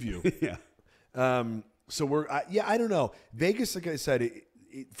believe you. Yeah. So I don't know. Vegas, like I said,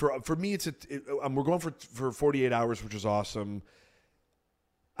 for me, we're going for 48 hours, which is awesome.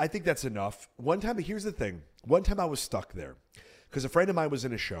 I think that's enough. Here's the thing. One time I was stuck there because a friend of mine was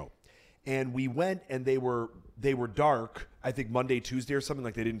in a show, and we went, and they were dark. I think Monday, Tuesday, or something,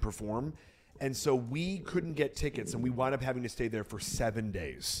 like they didn't perform, and so we couldn't get tickets, and we wound up having to stay there for 7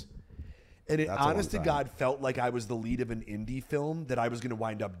 days. And it, That's a long honest to time. God, felt like I was the lead of an indie film that I was going to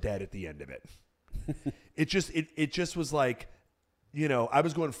wind up dead at the end of it. It just was like, I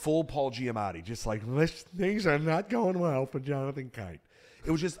was going full Paul Giamatti, just like, things are not going well for Jonathan Kite. It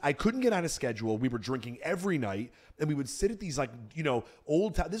was just, I couldn't get on a schedule. We were drinking every night, and we would sit at these, like,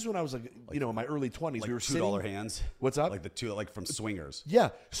 old time. This is when I was like, in my early 20s. Like we were $2 hands. What's up? Like the two, like from Swingers. Yeah.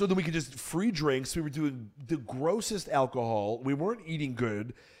 So then we could just free drinks. We were doing the grossest alcohol. We weren't eating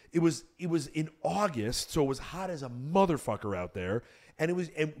good. It was in August, so it was hot as a motherfucker out there. And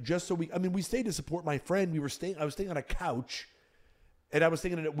we stayed to support my friend. I was staying on a couch, and I was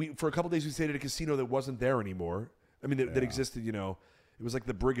thinking for a couple days we stayed at a casino that wasn't there anymore. I mean, that existed, it was like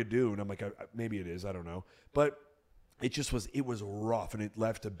the Brigadoon. I'm like, maybe it is. I don't know. But it was rough, and it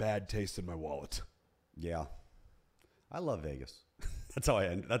left a bad taste in my wallet. Yeah. I love Vegas. That's how I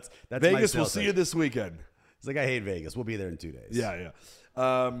end. That's Vegas, my we'll see you this weekend. It's like, I hate Vegas. We'll be there in 2 days. Yeah.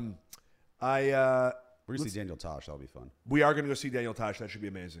 We're going to see Daniel Tosh. That'll be fun. We are going to go see Daniel Tosh. That should be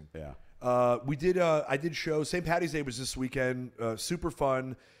amazing. Yeah. I did shows. St. Patty's Day was this weekend. Super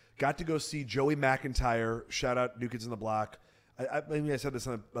fun. Got to go see Joey McIntyre. Shout out New Kids on the Block. I said this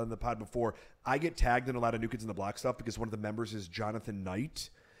on the pod before. I get tagged in a lot of New Kids on the Block stuff because one of the members is Jonathan Knight.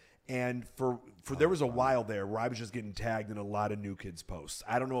 And there was a while there where I was just getting tagged in a lot of New Kids posts.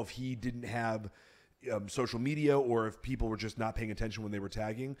 I don't know if he didn't have social media or if people were just not paying attention when they were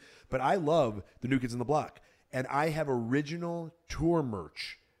tagging. But I love the New Kids on the Block. And I have original tour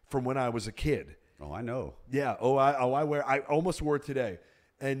merch from when I was a kid. Oh, I know. Yeah. I almost wore it today.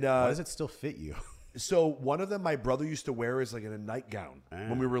 And Why does it still fit you? so one of them my brother used to wear is like in a nightgown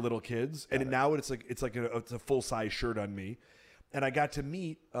when we were little kids. And now it's a full size shirt on me. And I got to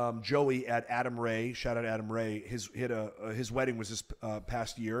meet Joey at Adam Ray. Shout out Adam Ray. His wedding was this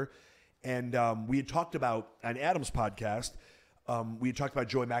past year. And we had talked about, on Adam's podcast, we had talked about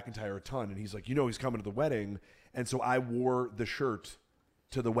Joey McIntyre a ton. And he's like, he's coming to the wedding. And so I wore the shirt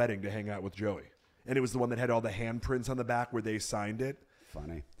to the wedding to hang out with Joey. And it was the one that had all the handprints on the back where they signed it.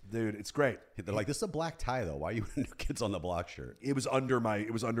 Funny. Dude, it's great. They're like, this is a black tie, though. Why are you wearing New Kids on the Block shirt? It was under my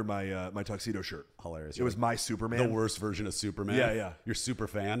my tuxedo shirt. Hilarious. It was my Superman. The worst version of Superman. Yeah. You're super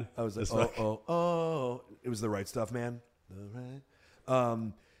fan. I was like, oh. It was the right stuff, man. The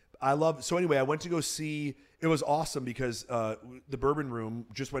right. So anyway, I went to go see. It was awesome because the Bourbon Room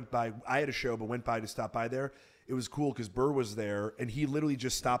just went by. I had a show, but went by to stop by there. It was cool because Burr was there, and he literally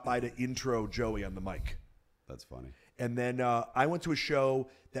just stopped by to intro Joey on the mic. That's funny. And then I went to a show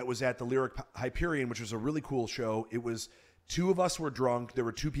that was at the Lyric Hyperion, which was a really cool show. It was two of us were drunk. There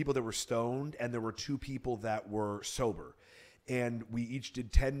were two people that were stoned, and there were two people that were sober. And we each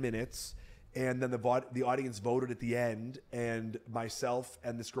did 10 minutes. And then the audience voted at the end. And myself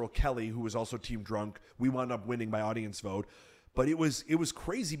and this girl, Kelly, who was also team drunk, we wound up winning by audience vote. But it was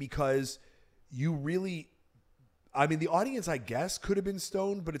crazy because you really... I mean, the audience, I guess, could have been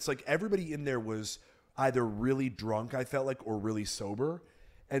stoned, but it's like everybody in there was either really drunk, I felt like, or really sober.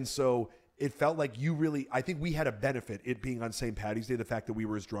 And so it felt like I think we had a benefit, it being on St. Patty's Day, the fact that we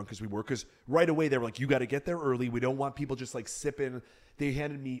were as drunk as we were, because right away they were like, you got to get there early. We don't want people just like sipping. They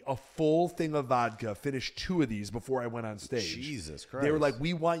handed me a full thing of vodka, finished 2 of these before I went on stage. Jesus Christ. They were like,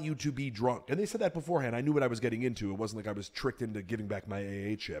 we want you to be drunk. And they said that beforehand. I knew what I was getting into. It wasn't like I was tricked into giving back my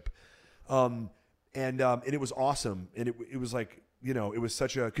AA chip. And it was awesome. And it was like, it was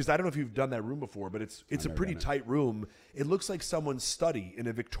such a, because I don't know if you've done that room before, but it's a pretty tight room. It looks like someone's study in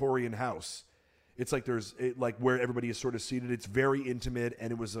a Victorian house. It's like like where everybody is sort of seated. It's very intimate,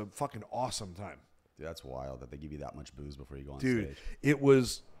 and it was a fucking awesome time. Dude, that's wild that they give you that much booze before you go on Dude, stage. it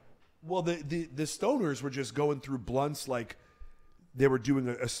was, well, the stoners were just going through blunts like they were doing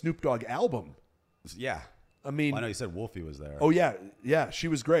a Snoop Dogg album. Yeah. I mean, I know you said Wolfie was there. Oh yeah, she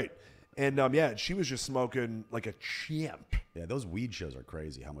was great. And she was just smoking like a champ. Yeah, those weed shows are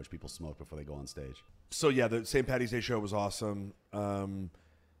crazy, how much people smoke before they go on stage. So yeah, the St. Patty's Day show was awesome. It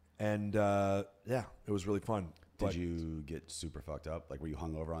was really fun. Did you get super fucked up? Like, were you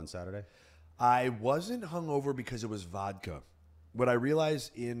hungover on Saturday? I wasn't hungover because it was vodka. What I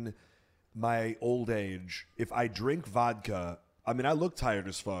realized my old age, if I drink vodka, I mean, I look tired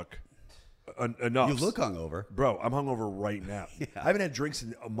as fuck. Enough. You look hungover. Bro, I'm hungover right now. I haven't had drinks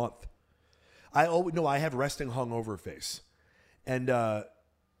in a month. I have resting hungover face. And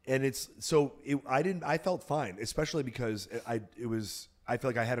it's so I felt fine, especially because I feel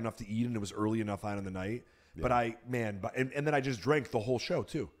like I had enough to eat and it was early enough on in the night. Yeah. But and then I just drank the whole show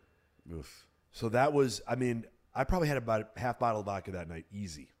too. Oof. So that was, I mean, I probably had about a half bottle of vodka that night.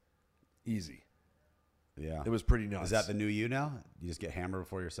 Easy. Yeah. It was pretty nuts. Is that the new you now? You just get hammered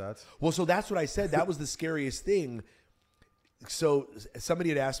before your sets? Well, so that's what I said. That was the scariest thing. So somebody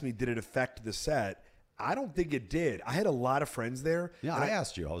had asked me, did it affect the set? I don't think it did. I had a lot of friends there. Yeah, I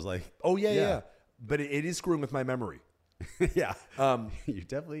asked you. I was like, oh, yeah. But it is screwing with my memory. Yeah. You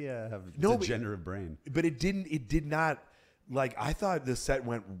definitely have a degenerative brain. But it did not, like, I thought the set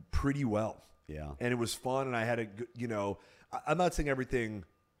went pretty well. Yeah. And it was fun. And I had I'm not saying everything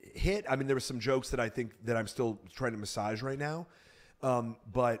hit. I mean, there were some jokes that I think that I'm still trying to massage right now.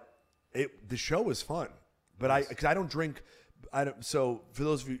 But the show was fun. But because I don't drink. So for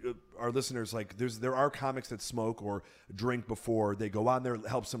those of you, our listeners, like there are comics that smoke or drink before they go on there. It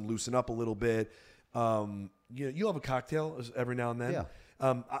helps them loosen up a little bit. You'll have a cocktail every now and then.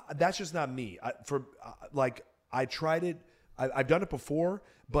 Yeah. That's just not me. I tried it. I've done it before,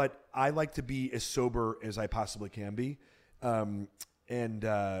 but I like to be as sober as I possibly can be. And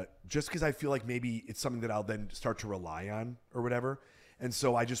just because I feel like maybe it's something that I'll then start to rely on or whatever. And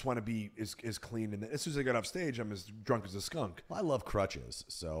so I just want to be as clean. And as soon as I get off stage, I'm as drunk as a skunk. Well, I love crutches,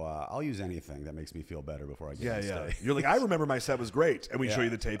 so I'll use anything that makes me feel better before I get on stage. You're like, I remember my set was great. And we show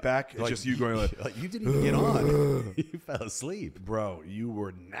you the tape back. It's just you going like, you didn't even get on. You fell asleep. Bro, you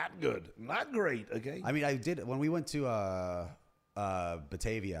were not good. Not great, okay? I mean, I did. When we went to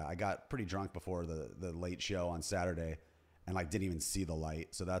Batavia, I got pretty drunk before the late show on Saturday. And didn't even see the light.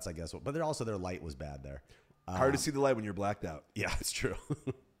 So that's, I guess, but their light was bad there. Hard to see the light when you're blacked out. Yeah, it's true.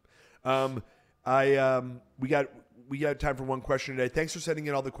 We got time for one question today. Thanks for sending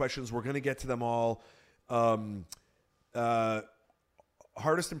in all the questions. We're going to get to them all.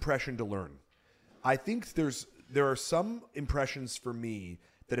 Hardest impression to learn. I think there are some impressions for me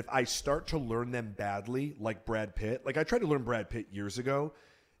that if I start to learn them badly, like Brad Pitt, like I tried to learn Brad Pitt years ago,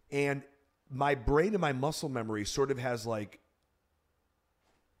 and my brain and my muscle memory sort of has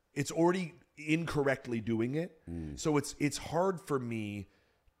it's already incorrectly doing it. So it's hard for me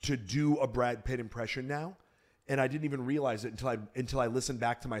to do a Brad Pitt impression now. And I didn't even realize it until I listened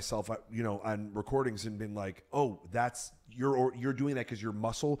back to myself, on recordings and been like, oh, you're doing that because your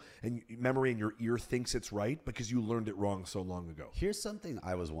muscle and memory and your ear thinks it's right because you learned it wrong so long ago. Here's something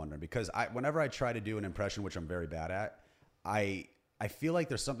I was wondering, because whenever I try to do an impression, which I'm very bad at, I feel like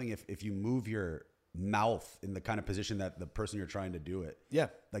there's something if you move your mouth in the kind of position that the person you're trying to do it. Yeah.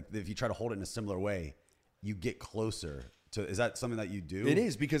 Like if you try to hold it in a similar way, you get closer to. Is that something that you do? It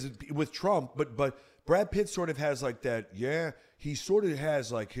is, because with Trump, but Brad Pitt sort of has like that. Yeah, he sort of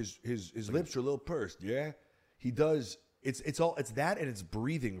has like his lips are a little pursed. Yeah, he does. It's that and it's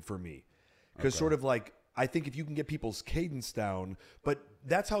breathing for me, because sort of like I think if you can get people's cadence down, but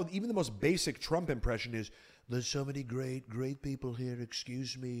that's how even the most basic Trump impression is. There's so many great people here.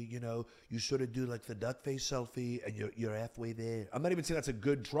 Excuse me, you sort of do like the duck face selfie, and you're halfway there. I'm not even saying that's a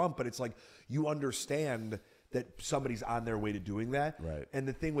good Trump, but it's like you understand that somebody's on their way to doing that. Right. And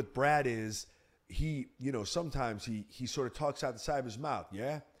the thing with Brad is he, sometimes he sort of talks out the side of his mouth.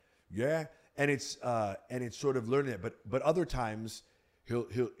 Yeah, and it's sort of learning it. But other times he'll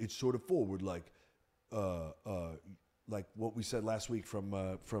it's sort of forward like what we said last week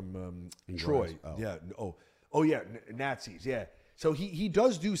from Troy. Oh. Yeah. Oh yeah, Nazis. Yeah. So he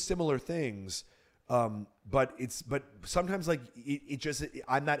does do similar things, but sometimes it just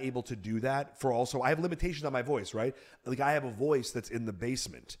I'm not able to do that. For also I have limitations on my voice, right? Like I have a voice that's in the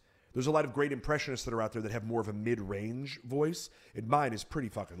basement. There's a lot of great impressionists that are out there that have more of a mid-range voice, and mine is pretty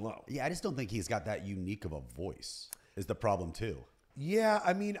fucking low. Yeah, I just don't think he's got that unique of a voice. Is the problem too? Yeah,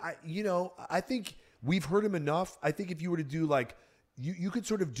 I mean, I think we've heard him enough. I think if you were to do you could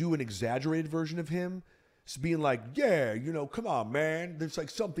sort of do an exaggerated version of him. Being like, yeah, come on, man. There's like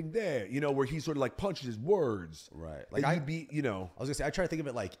something there, where he sort of like punches his words. Right. Like I was gonna say, I try to think of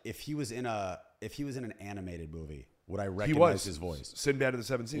it like if he was in an animated movie, would I recognize his voice? Sinbad of the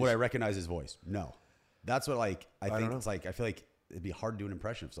Seven Seas. Would I recognize his voice? No. That's what I don't think know. it's like. I feel like it'd be hard to do an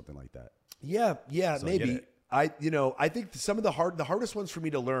impression of something like that. Yeah, So maybe. I get it. I think some of the hardest ones for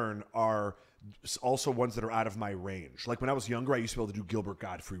me to learn are also ones that are out of my range. Like when I was younger, I used to be able to do Gilbert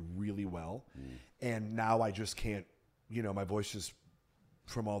Gottfried really well. And now I just can't, my voice just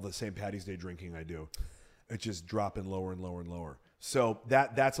from all the St. Patty's Day drinking I do, it's just dropping lower and lower and lower. So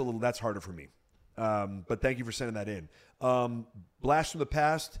that's harder for me. But thank you for sending that in. Blast from the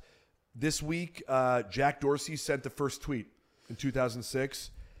past. This week, Jack Dorsey sent the first tweet in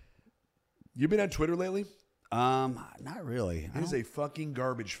 2006. You been on Twitter lately? Not really. It is a fucking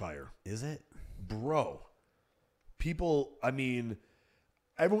garbage fire. Is it? Bro. People, I mean,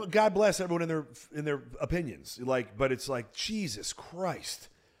 everyone, God bless everyone in their opinions. But it's like, Jesus Christ.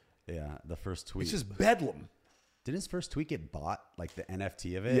 Yeah, the first tweet. It's just bedlam. Did his first tweet get bought, like the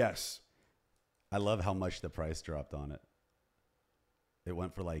NFT of it? Yes. I love how much the price dropped on it. It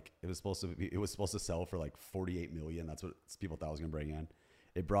went for it was supposed to sell for like 48 million. That's what people thought it was going to bring in.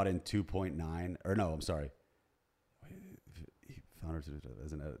 It brought in 2.9, or no, I'm sorry. He found it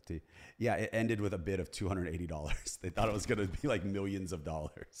as an NFT. Yeah, it ended with a bid of $280. They thought it was going to be like millions of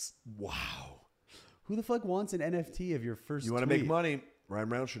dollars. Wow. Who the fuck wants an NFT of your first You want to make money? Ryan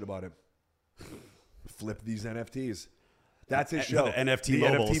Reynolds should have bought it. Flip these NFTs. That's his show. The NFT the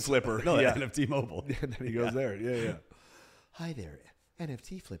mobiles. NFT flipper. No, yeah. NFT mobile. And then he goes there. Yeah. Hi there,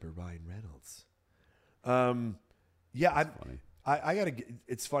 NFT flipper Ryan Reynolds. Yeah, Funny. I gotta.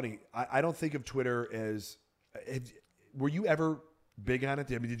 It's funny. I don't think of Twitter as. Were you ever big on it?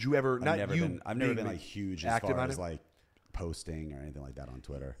 I mean, did you ever? I've never been like huge as active far on as it? like posting or anything like that on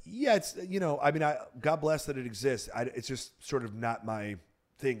Twitter. Yeah, it's I mean, God bless that it exists. It's just sort of not my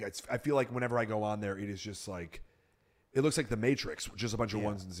thing. I feel like whenever I go on there, it is just like. It looks like the Matrix, just a bunch of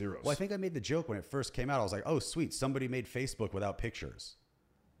ones and zeros. Well, I think I made the joke when it first came out. I was like, "Oh, sweet! Somebody made Facebook without pictures."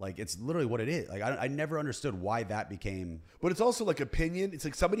 Like it's literally what it is. Like I never understood why that became. But it's also like opinion. It's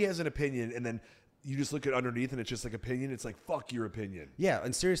like somebody has an opinion, and then you just look at underneath, and it's just like opinion. It's like fuck your opinion. Yeah,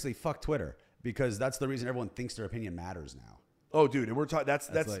 and seriously, fuck Twitter because that's the reason everyone thinks their opinion matters now. Oh, dude, and we're talking. That's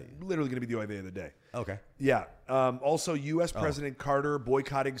like- literally going to be the idea of the day. Okay. Yeah. Also, U.S. President Carter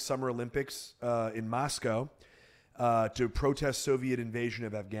boycotting Summer Olympics in Moscow to protest Soviet invasion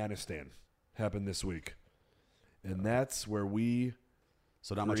of Afghanistan happened this week, and that's where we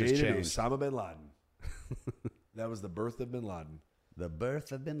So not much has created changed. Osama bin Laden. That was the birth of bin Laden. The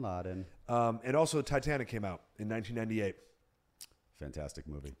birth of Bin Laden. And also, Titanic came out in 1998. Fantastic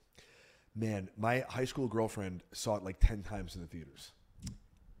movie. Man, my high school girlfriend saw it like 10 times in the theaters.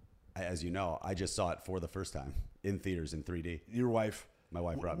 As you know, I just saw it for the first time in theaters in 3D. Your wife. My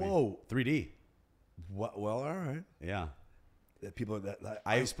wife brought Whoa. me 3D. What? Well, all right. Yeah. That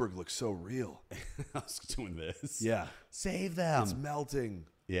iceberg looks so real. I was doing this. Yeah. Save them. It's melting.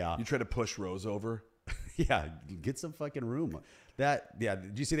 Yeah. You try to push Rose over. Yeah, get some fucking room. Did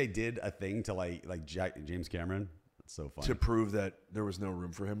you see they did a thing to like James Cameron? It's so funny. To prove that there was no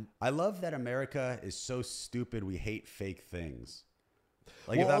room for him. I love that America is so stupid we hate fake things.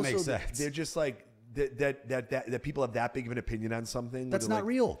 Like Well, if that also, makes sense. They're just like that people have that big of an opinion on something. That's They're not like,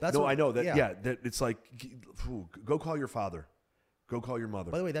 real. That's no, what- I know that. yeah. Yeah, that it's like, go call your father. Go call your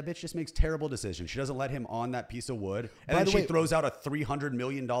mother. By the way, that bitch just makes terrible decisions. She doesn't let him on that piece of wood. And By then the she way- throws out a $300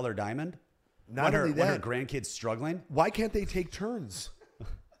 million diamond. Not when only when her that- grandkid's struggling. Why can't they take turns?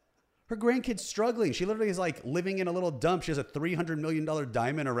 Her grandkid's struggling. She literally is like living in a little dump. She has a $300 million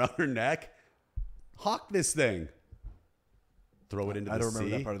diamond around her neck. Hawk this thing. Throw it into the sea. I don't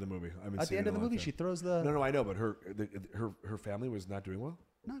remember that part of the movie. I haven't At seen the end it of in the a long movie, time. she throws the... No, I know, but her family was not doing well.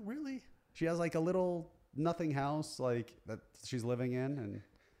 Not really. She has like a little nothing house like that she's living in. And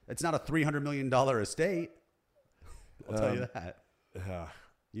it's not a $300 million estate. I'll tell you that.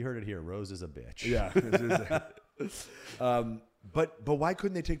 You heard it here. Rose is a bitch. Yeah. But why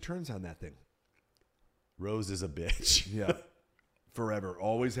couldn't they take turns on that thing? Rose is a bitch. Yeah. Forever.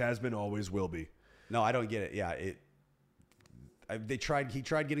 Always has been, always will be. No, I don't get it. Yeah, he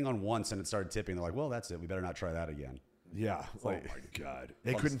tried getting on once and it started tipping. They're like, well, that's it. We better not try that again. Yeah. like- oh my God.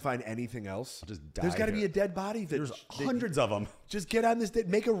 They couldn't find anything else. I'll just die There's got to be here. a dead body. There's hundreds of them. Just get on this.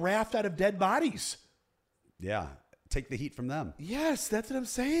 Make a raft out of dead bodies. Yeah. Take the heat from them. Yes, that's what I'm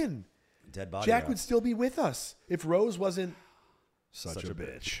saying. Dead body. Jack raft. would still be with us if Rose wasn't such a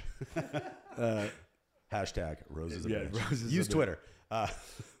bitch. Hashtag Rose is a Yeah, bitch. Rose is Use a bitch. Twitter.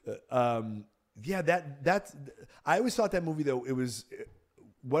 Yeah, that's. I always thought that movie though. It was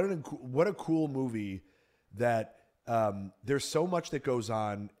what a cool movie that there's so much that goes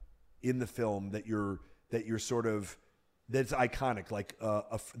on in the film that you're sort of that's iconic. Like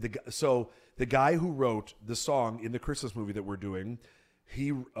the guy who wrote the song in the Christmas movie that we're doing,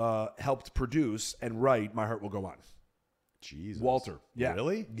 he helped produce and write "My Heart Will Go On." Jesus. Walter. Yeah.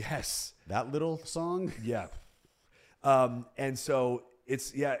 Really? Yes. That little song? Yeah. And so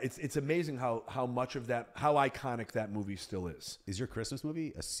it's amazing how much of that, how iconic that movie still is. Is your Christmas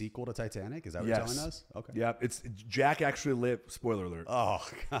movie a sequel to Titanic? Is that what you're telling us? Okay. Yeah. It's Jack actually lived, spoiler alert. Oh,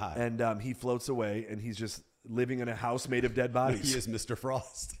 God. And he floats away and he's just living in a house made of dead bodies. He is Mr.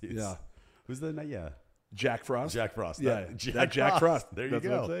 Frost. Yeah. Who's the yeah? Jack Frost. Jack Frost. Yeah, Jack Jack Frost. There you That's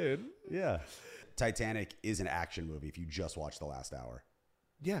go. what I'm saying. Yeah. Titanic is an action movie. If you just watch the last hour,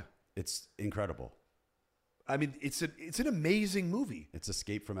 Yeah. it's incredible. I mean, it's an amazing movie. It's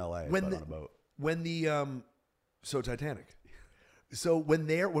Escape from L.A. When but the- on a boat. When the so Titanic. So when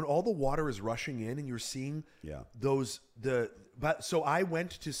all the water is rushing in and you're seeing Yeah. so I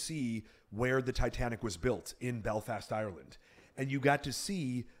went to see where the Titanic was built in Belfast, Ireland, and you got to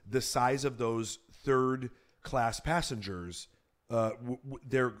see the size of those third class passengers.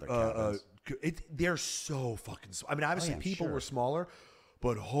 They're so fucking. I mean, obviously I'm people sure. were smaller,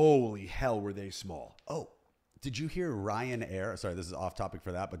 but holy hell were they small. Oh, did you hear Ryanair? Sorry, this is off topic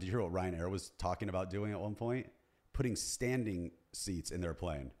for that, but did you hear what Ryanair was talking about doing at one point? Putting standing seats in their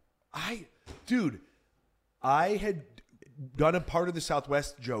plane. I had done a part of the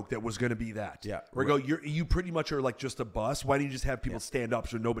Southwest joke that was going to be that. Yeah. Where I go, you pretty much are like just a bus. Why don't you just have people stand up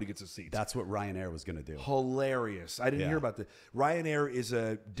so nobody gets a seat? That's what Ryanair was going to do. Hilarious. I didn't Yeah. hear about that. Ryanair is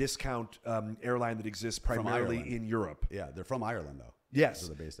a discount airline that exists primarily Ireland. in Europe. Yeah, they're from Ireland though. Yes. So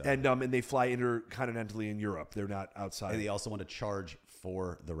they're based out And they fly intercontinentally in Europe. They're not outside. and they also want to charge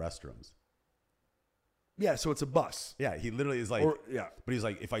for the restrooms. Yeah, so it's a bus. Yeah, he literally is like, Yeah. but he's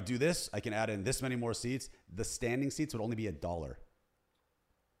like, if I do this, I can add in this many more seats. The standing seats would only be $1.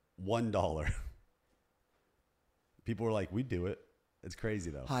 $1. People were like, we'd do it. It's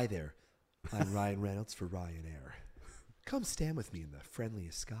crazy though. Hi there. I'm Ryan Reynolds for Ryanair. Come stand with me in the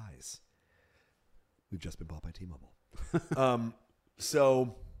friendliest skies. We've just been bought by T-Mobile.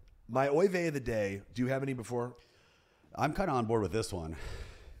 So my oy vey of the day, do you have any before? I'm kind of on board with this one.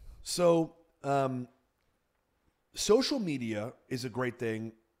 So social media is a great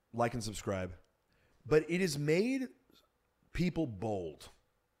thing. Like and subscribe. But it has made people bold.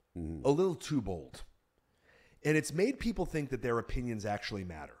 A little too bold. And it's made people think that their opinions actually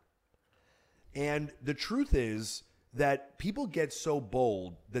matter. And the truth is that people get so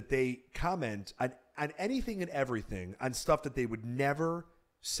bold that they comment on anything and everything, on stuff that they would never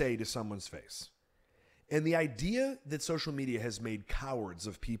say to someone's face. And the idea that social media has made cowards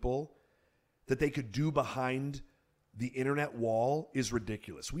of people that they could do behind the internet wall is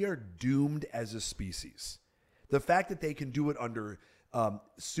ridiculous. We are doomed as a species. The fact that they can do it under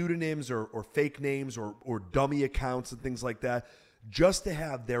pseudonyms or fake names or dummy accounts and things like that, just to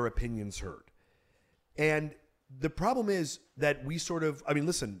have their opinions heard. And the problem is that we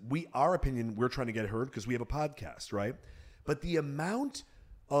listen, our opinion, we're trying to get heard because we have a podcast, right? But the amount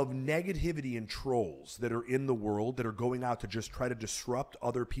of negativity and trolls that are in the world that are going out to just try to disrupt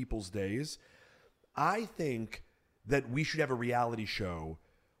other people's days, I think that we should have a reality show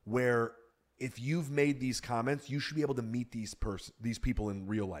where if you've made these comments, you should be able to meet these people in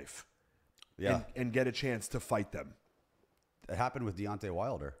real life. Yeah. And get a chance to fight them. It happened with Deontay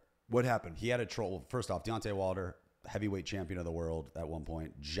Wilder. What happened? He had a troll. First off, Deontay Wilder, heavyweight champion of the world at one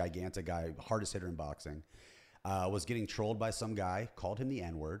point, gigantic guy, hardest hitter in boxing, was getting trolled by some guy, called him the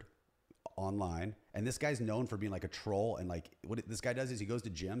N-word online. And this guy's known for being like a troll. And like what this guy does is he goes to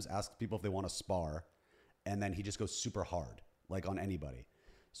gyms, asks people if they want to spar, and then he just goes super hard, like on anybody.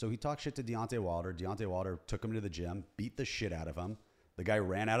 So he talked shit to Deontay Wilder. Deontay Wilder took him to the gym, beat the shit out of him. The guy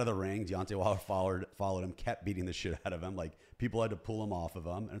ran out of the ring. Deontay Wilder followed him, kept beating the shit out of him. Like people had to pull him off of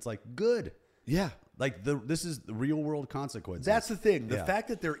him. And it's like, good. Yeah. Like this is the real world consequences. That's the thing. The Yeah. fact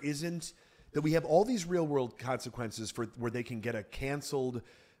that that we have all these real world consequences for where they can get a canceled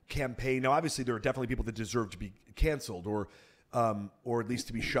campaign. Now, obviously, there are definitely people that deserve to be canceled or at least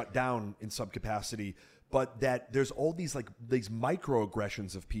to be shut down in some capacity. But that there's all these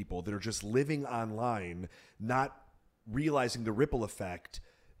microaggressions of people that are just living online, not realizing the ripple effect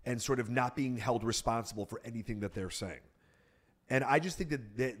and sort of not being held responsible for anything that they're saying. And I just think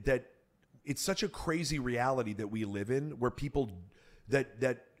that it's such a crazy reality that we live in where people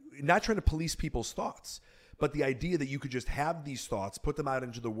that not trying to police people's thoughts, but the idea that you could just have these thoughts, put them out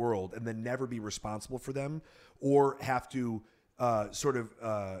into the world and then never be responsible for them or have to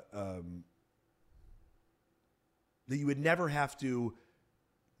that you would never have to,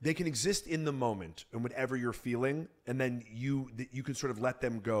 they can exist in the moment and whatever you're feeling, and then you can sort of let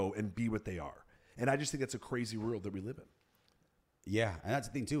them go and be what they are. And I just think that's a crazy world that we live in. Yeah, and that's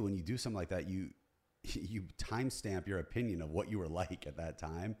the thing too. When you do something like that, you timestamp your opinion of what you were like at that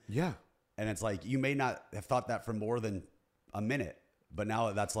time. Yeah. And it's like you may not have thought that for more than a minute, but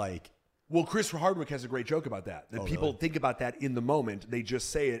now that's like, well, Chris Hardwick has a great joke about that. That people really? think about that in the moment, they just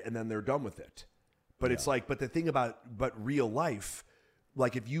say it and then they're done with it. But it's like, but the thing about real life,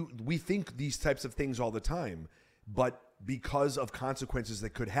 like we think these types of things all the time, but because of consequences that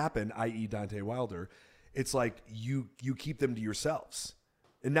could happen, i.e. Deontay Wilder, it's like you keep them to yourselves.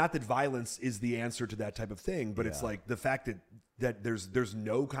 And not that violence is the answer to that type of thing, but it's like the fact that there's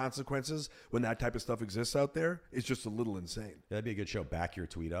no consequences when that type of stuff exists out there is just a little insane. That'd be a good show. Back your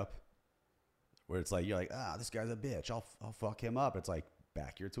tweet up, where it's like you're like, this guy's a bitch. I'll fuck him up. It's like,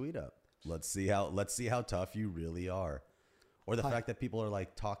 back your tweet up. Let's see how tough you really are. Or the fact that people are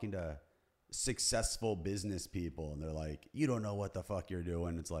like talking to successful business people and they're like, you don't know what the fuck you're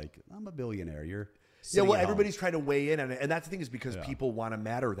doing. It's like, I'm a billionaire. You're Yeah, well, at home. everybody's trying to weigh in on it, and that's the thing is because people want to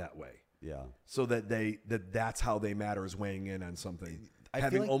matter that way. Yeah. So that's how they matter, is weighing in on something. I feel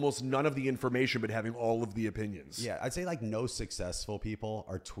having like- almost none of the information, but having all of the opinions. Yeah, I'd say like no successful people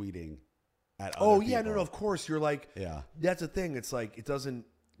are tweeting at Oh other yeah, people. no, of course. You're like, Yeah. that's the thing. It's like, it doesn't,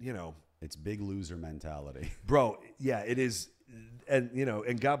 you know, It's big loser mentality. bro. Yeah, it is. And, you know,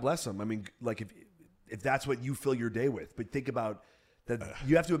 and God bless them. I mean, like if that's what you fill your day with, but think about that.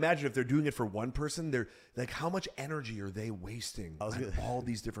 You have to imagine if they're doing it for one person, they're like, how much energy are they wasting on all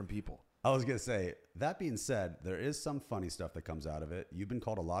these different people? I was going to say, that being said, there is some funny stuff that comes out of it. You've been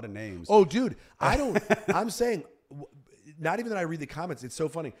called a lot of names. Oh, dude, I'm saying, not even that I read the comments. It's so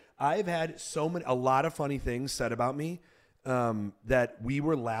funny. I've had a lot of funny things said about me that we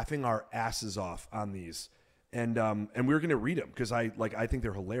were laughing our asses off on these. And we were going to read them because I think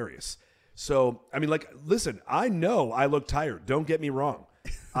they're hilarious. So, I mean, like, listen, I know I look tired. Don't get me wrong.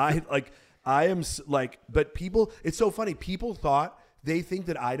 But people, it's so funny. People they think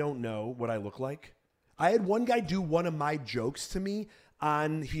that I don't know what I look like. I had one guy do one of my jokes to me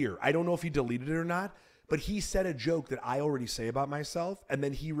on here. I don't know if he deleted it or not, but he said a joke that I already say about myself, and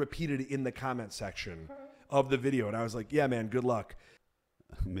then he repeated it in the comment section of the video. And I was like, yeah, man, good luck.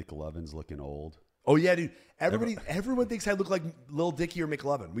 McLovin's looking old. Oh, yeah, dude. Everyone thinks I look like Lil Dicky or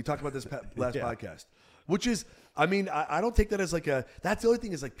McLovin. We talked about this last podcast, which is, I mean, I don't take that as like that's the other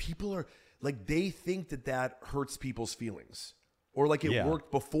thing is like people are like, they think that hurts people's feelings or like it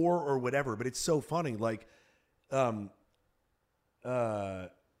worked before or whatever. But it's so funny. Like, yeah.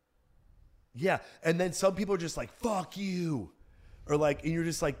 And then some people are just like, fuck you. Or like, and you're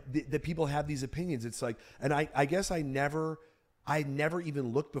just like, the people have these opinions. It's like, and I guess I never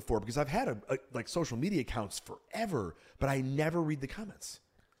even looked before because I've had like social media accounts forever, but I never read the comments.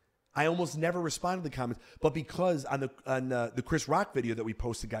 I almost never respond to the comments, but because on the Chris Rock video that we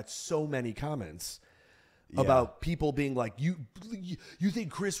posted got so many comments about people being like, you think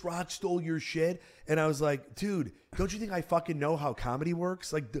Chris Rock stole your shit? And I was like, dude, don't you think I fucking know how comedy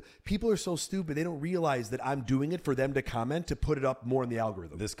works? Like, people are so stupid. They don't realize that I'm doing it for them to comment, to put it up more in the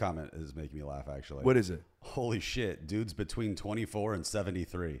algorithm. This comment is making me laugh, actually. What is it? Holy shit, dude's between 24 and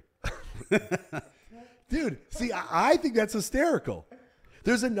 73. Dude, see, I think that's hysterical.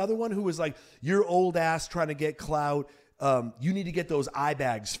 There's another one who was like, you're old ass trying to get clout. You need to get those eye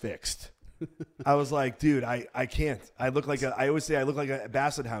bags fixed. I was like, dude, I can't. I always say I look like a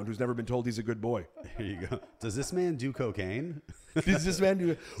basset hound who's never been told he's a good boy. Here you go. Does this man do cocaine? Does this man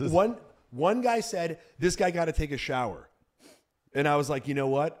do one guy said, this guy got to take a shower. And I was like, you know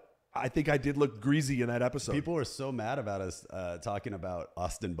what? I think I did look greasy in that episode. People were so mad about us talking about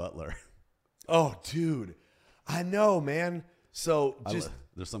Austin Butler. Oh, dude. I know, man. So there's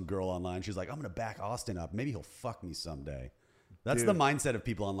some girl online. She's like, I'm going to back Austin up. Maybe he'll fuck me someday. That's the mindset of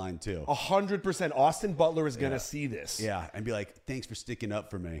people online too. 100%. Austin Butler is going to see this. Yeah. And be like, thanks for sticking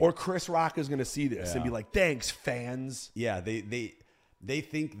up for me. Or Chris Rock is going to see this and be like, thanks, fans. Yeah. They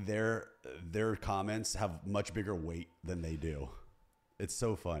think their comments have much bigger weight than they do. It's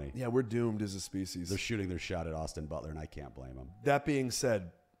so funny. Yeah, we're doomed as a species. They're shooting their shot at Austin Butler, and I can't blame them. That being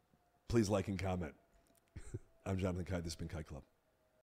said, please like and comment. I'm Jonathan Kai. This has been Kai Club.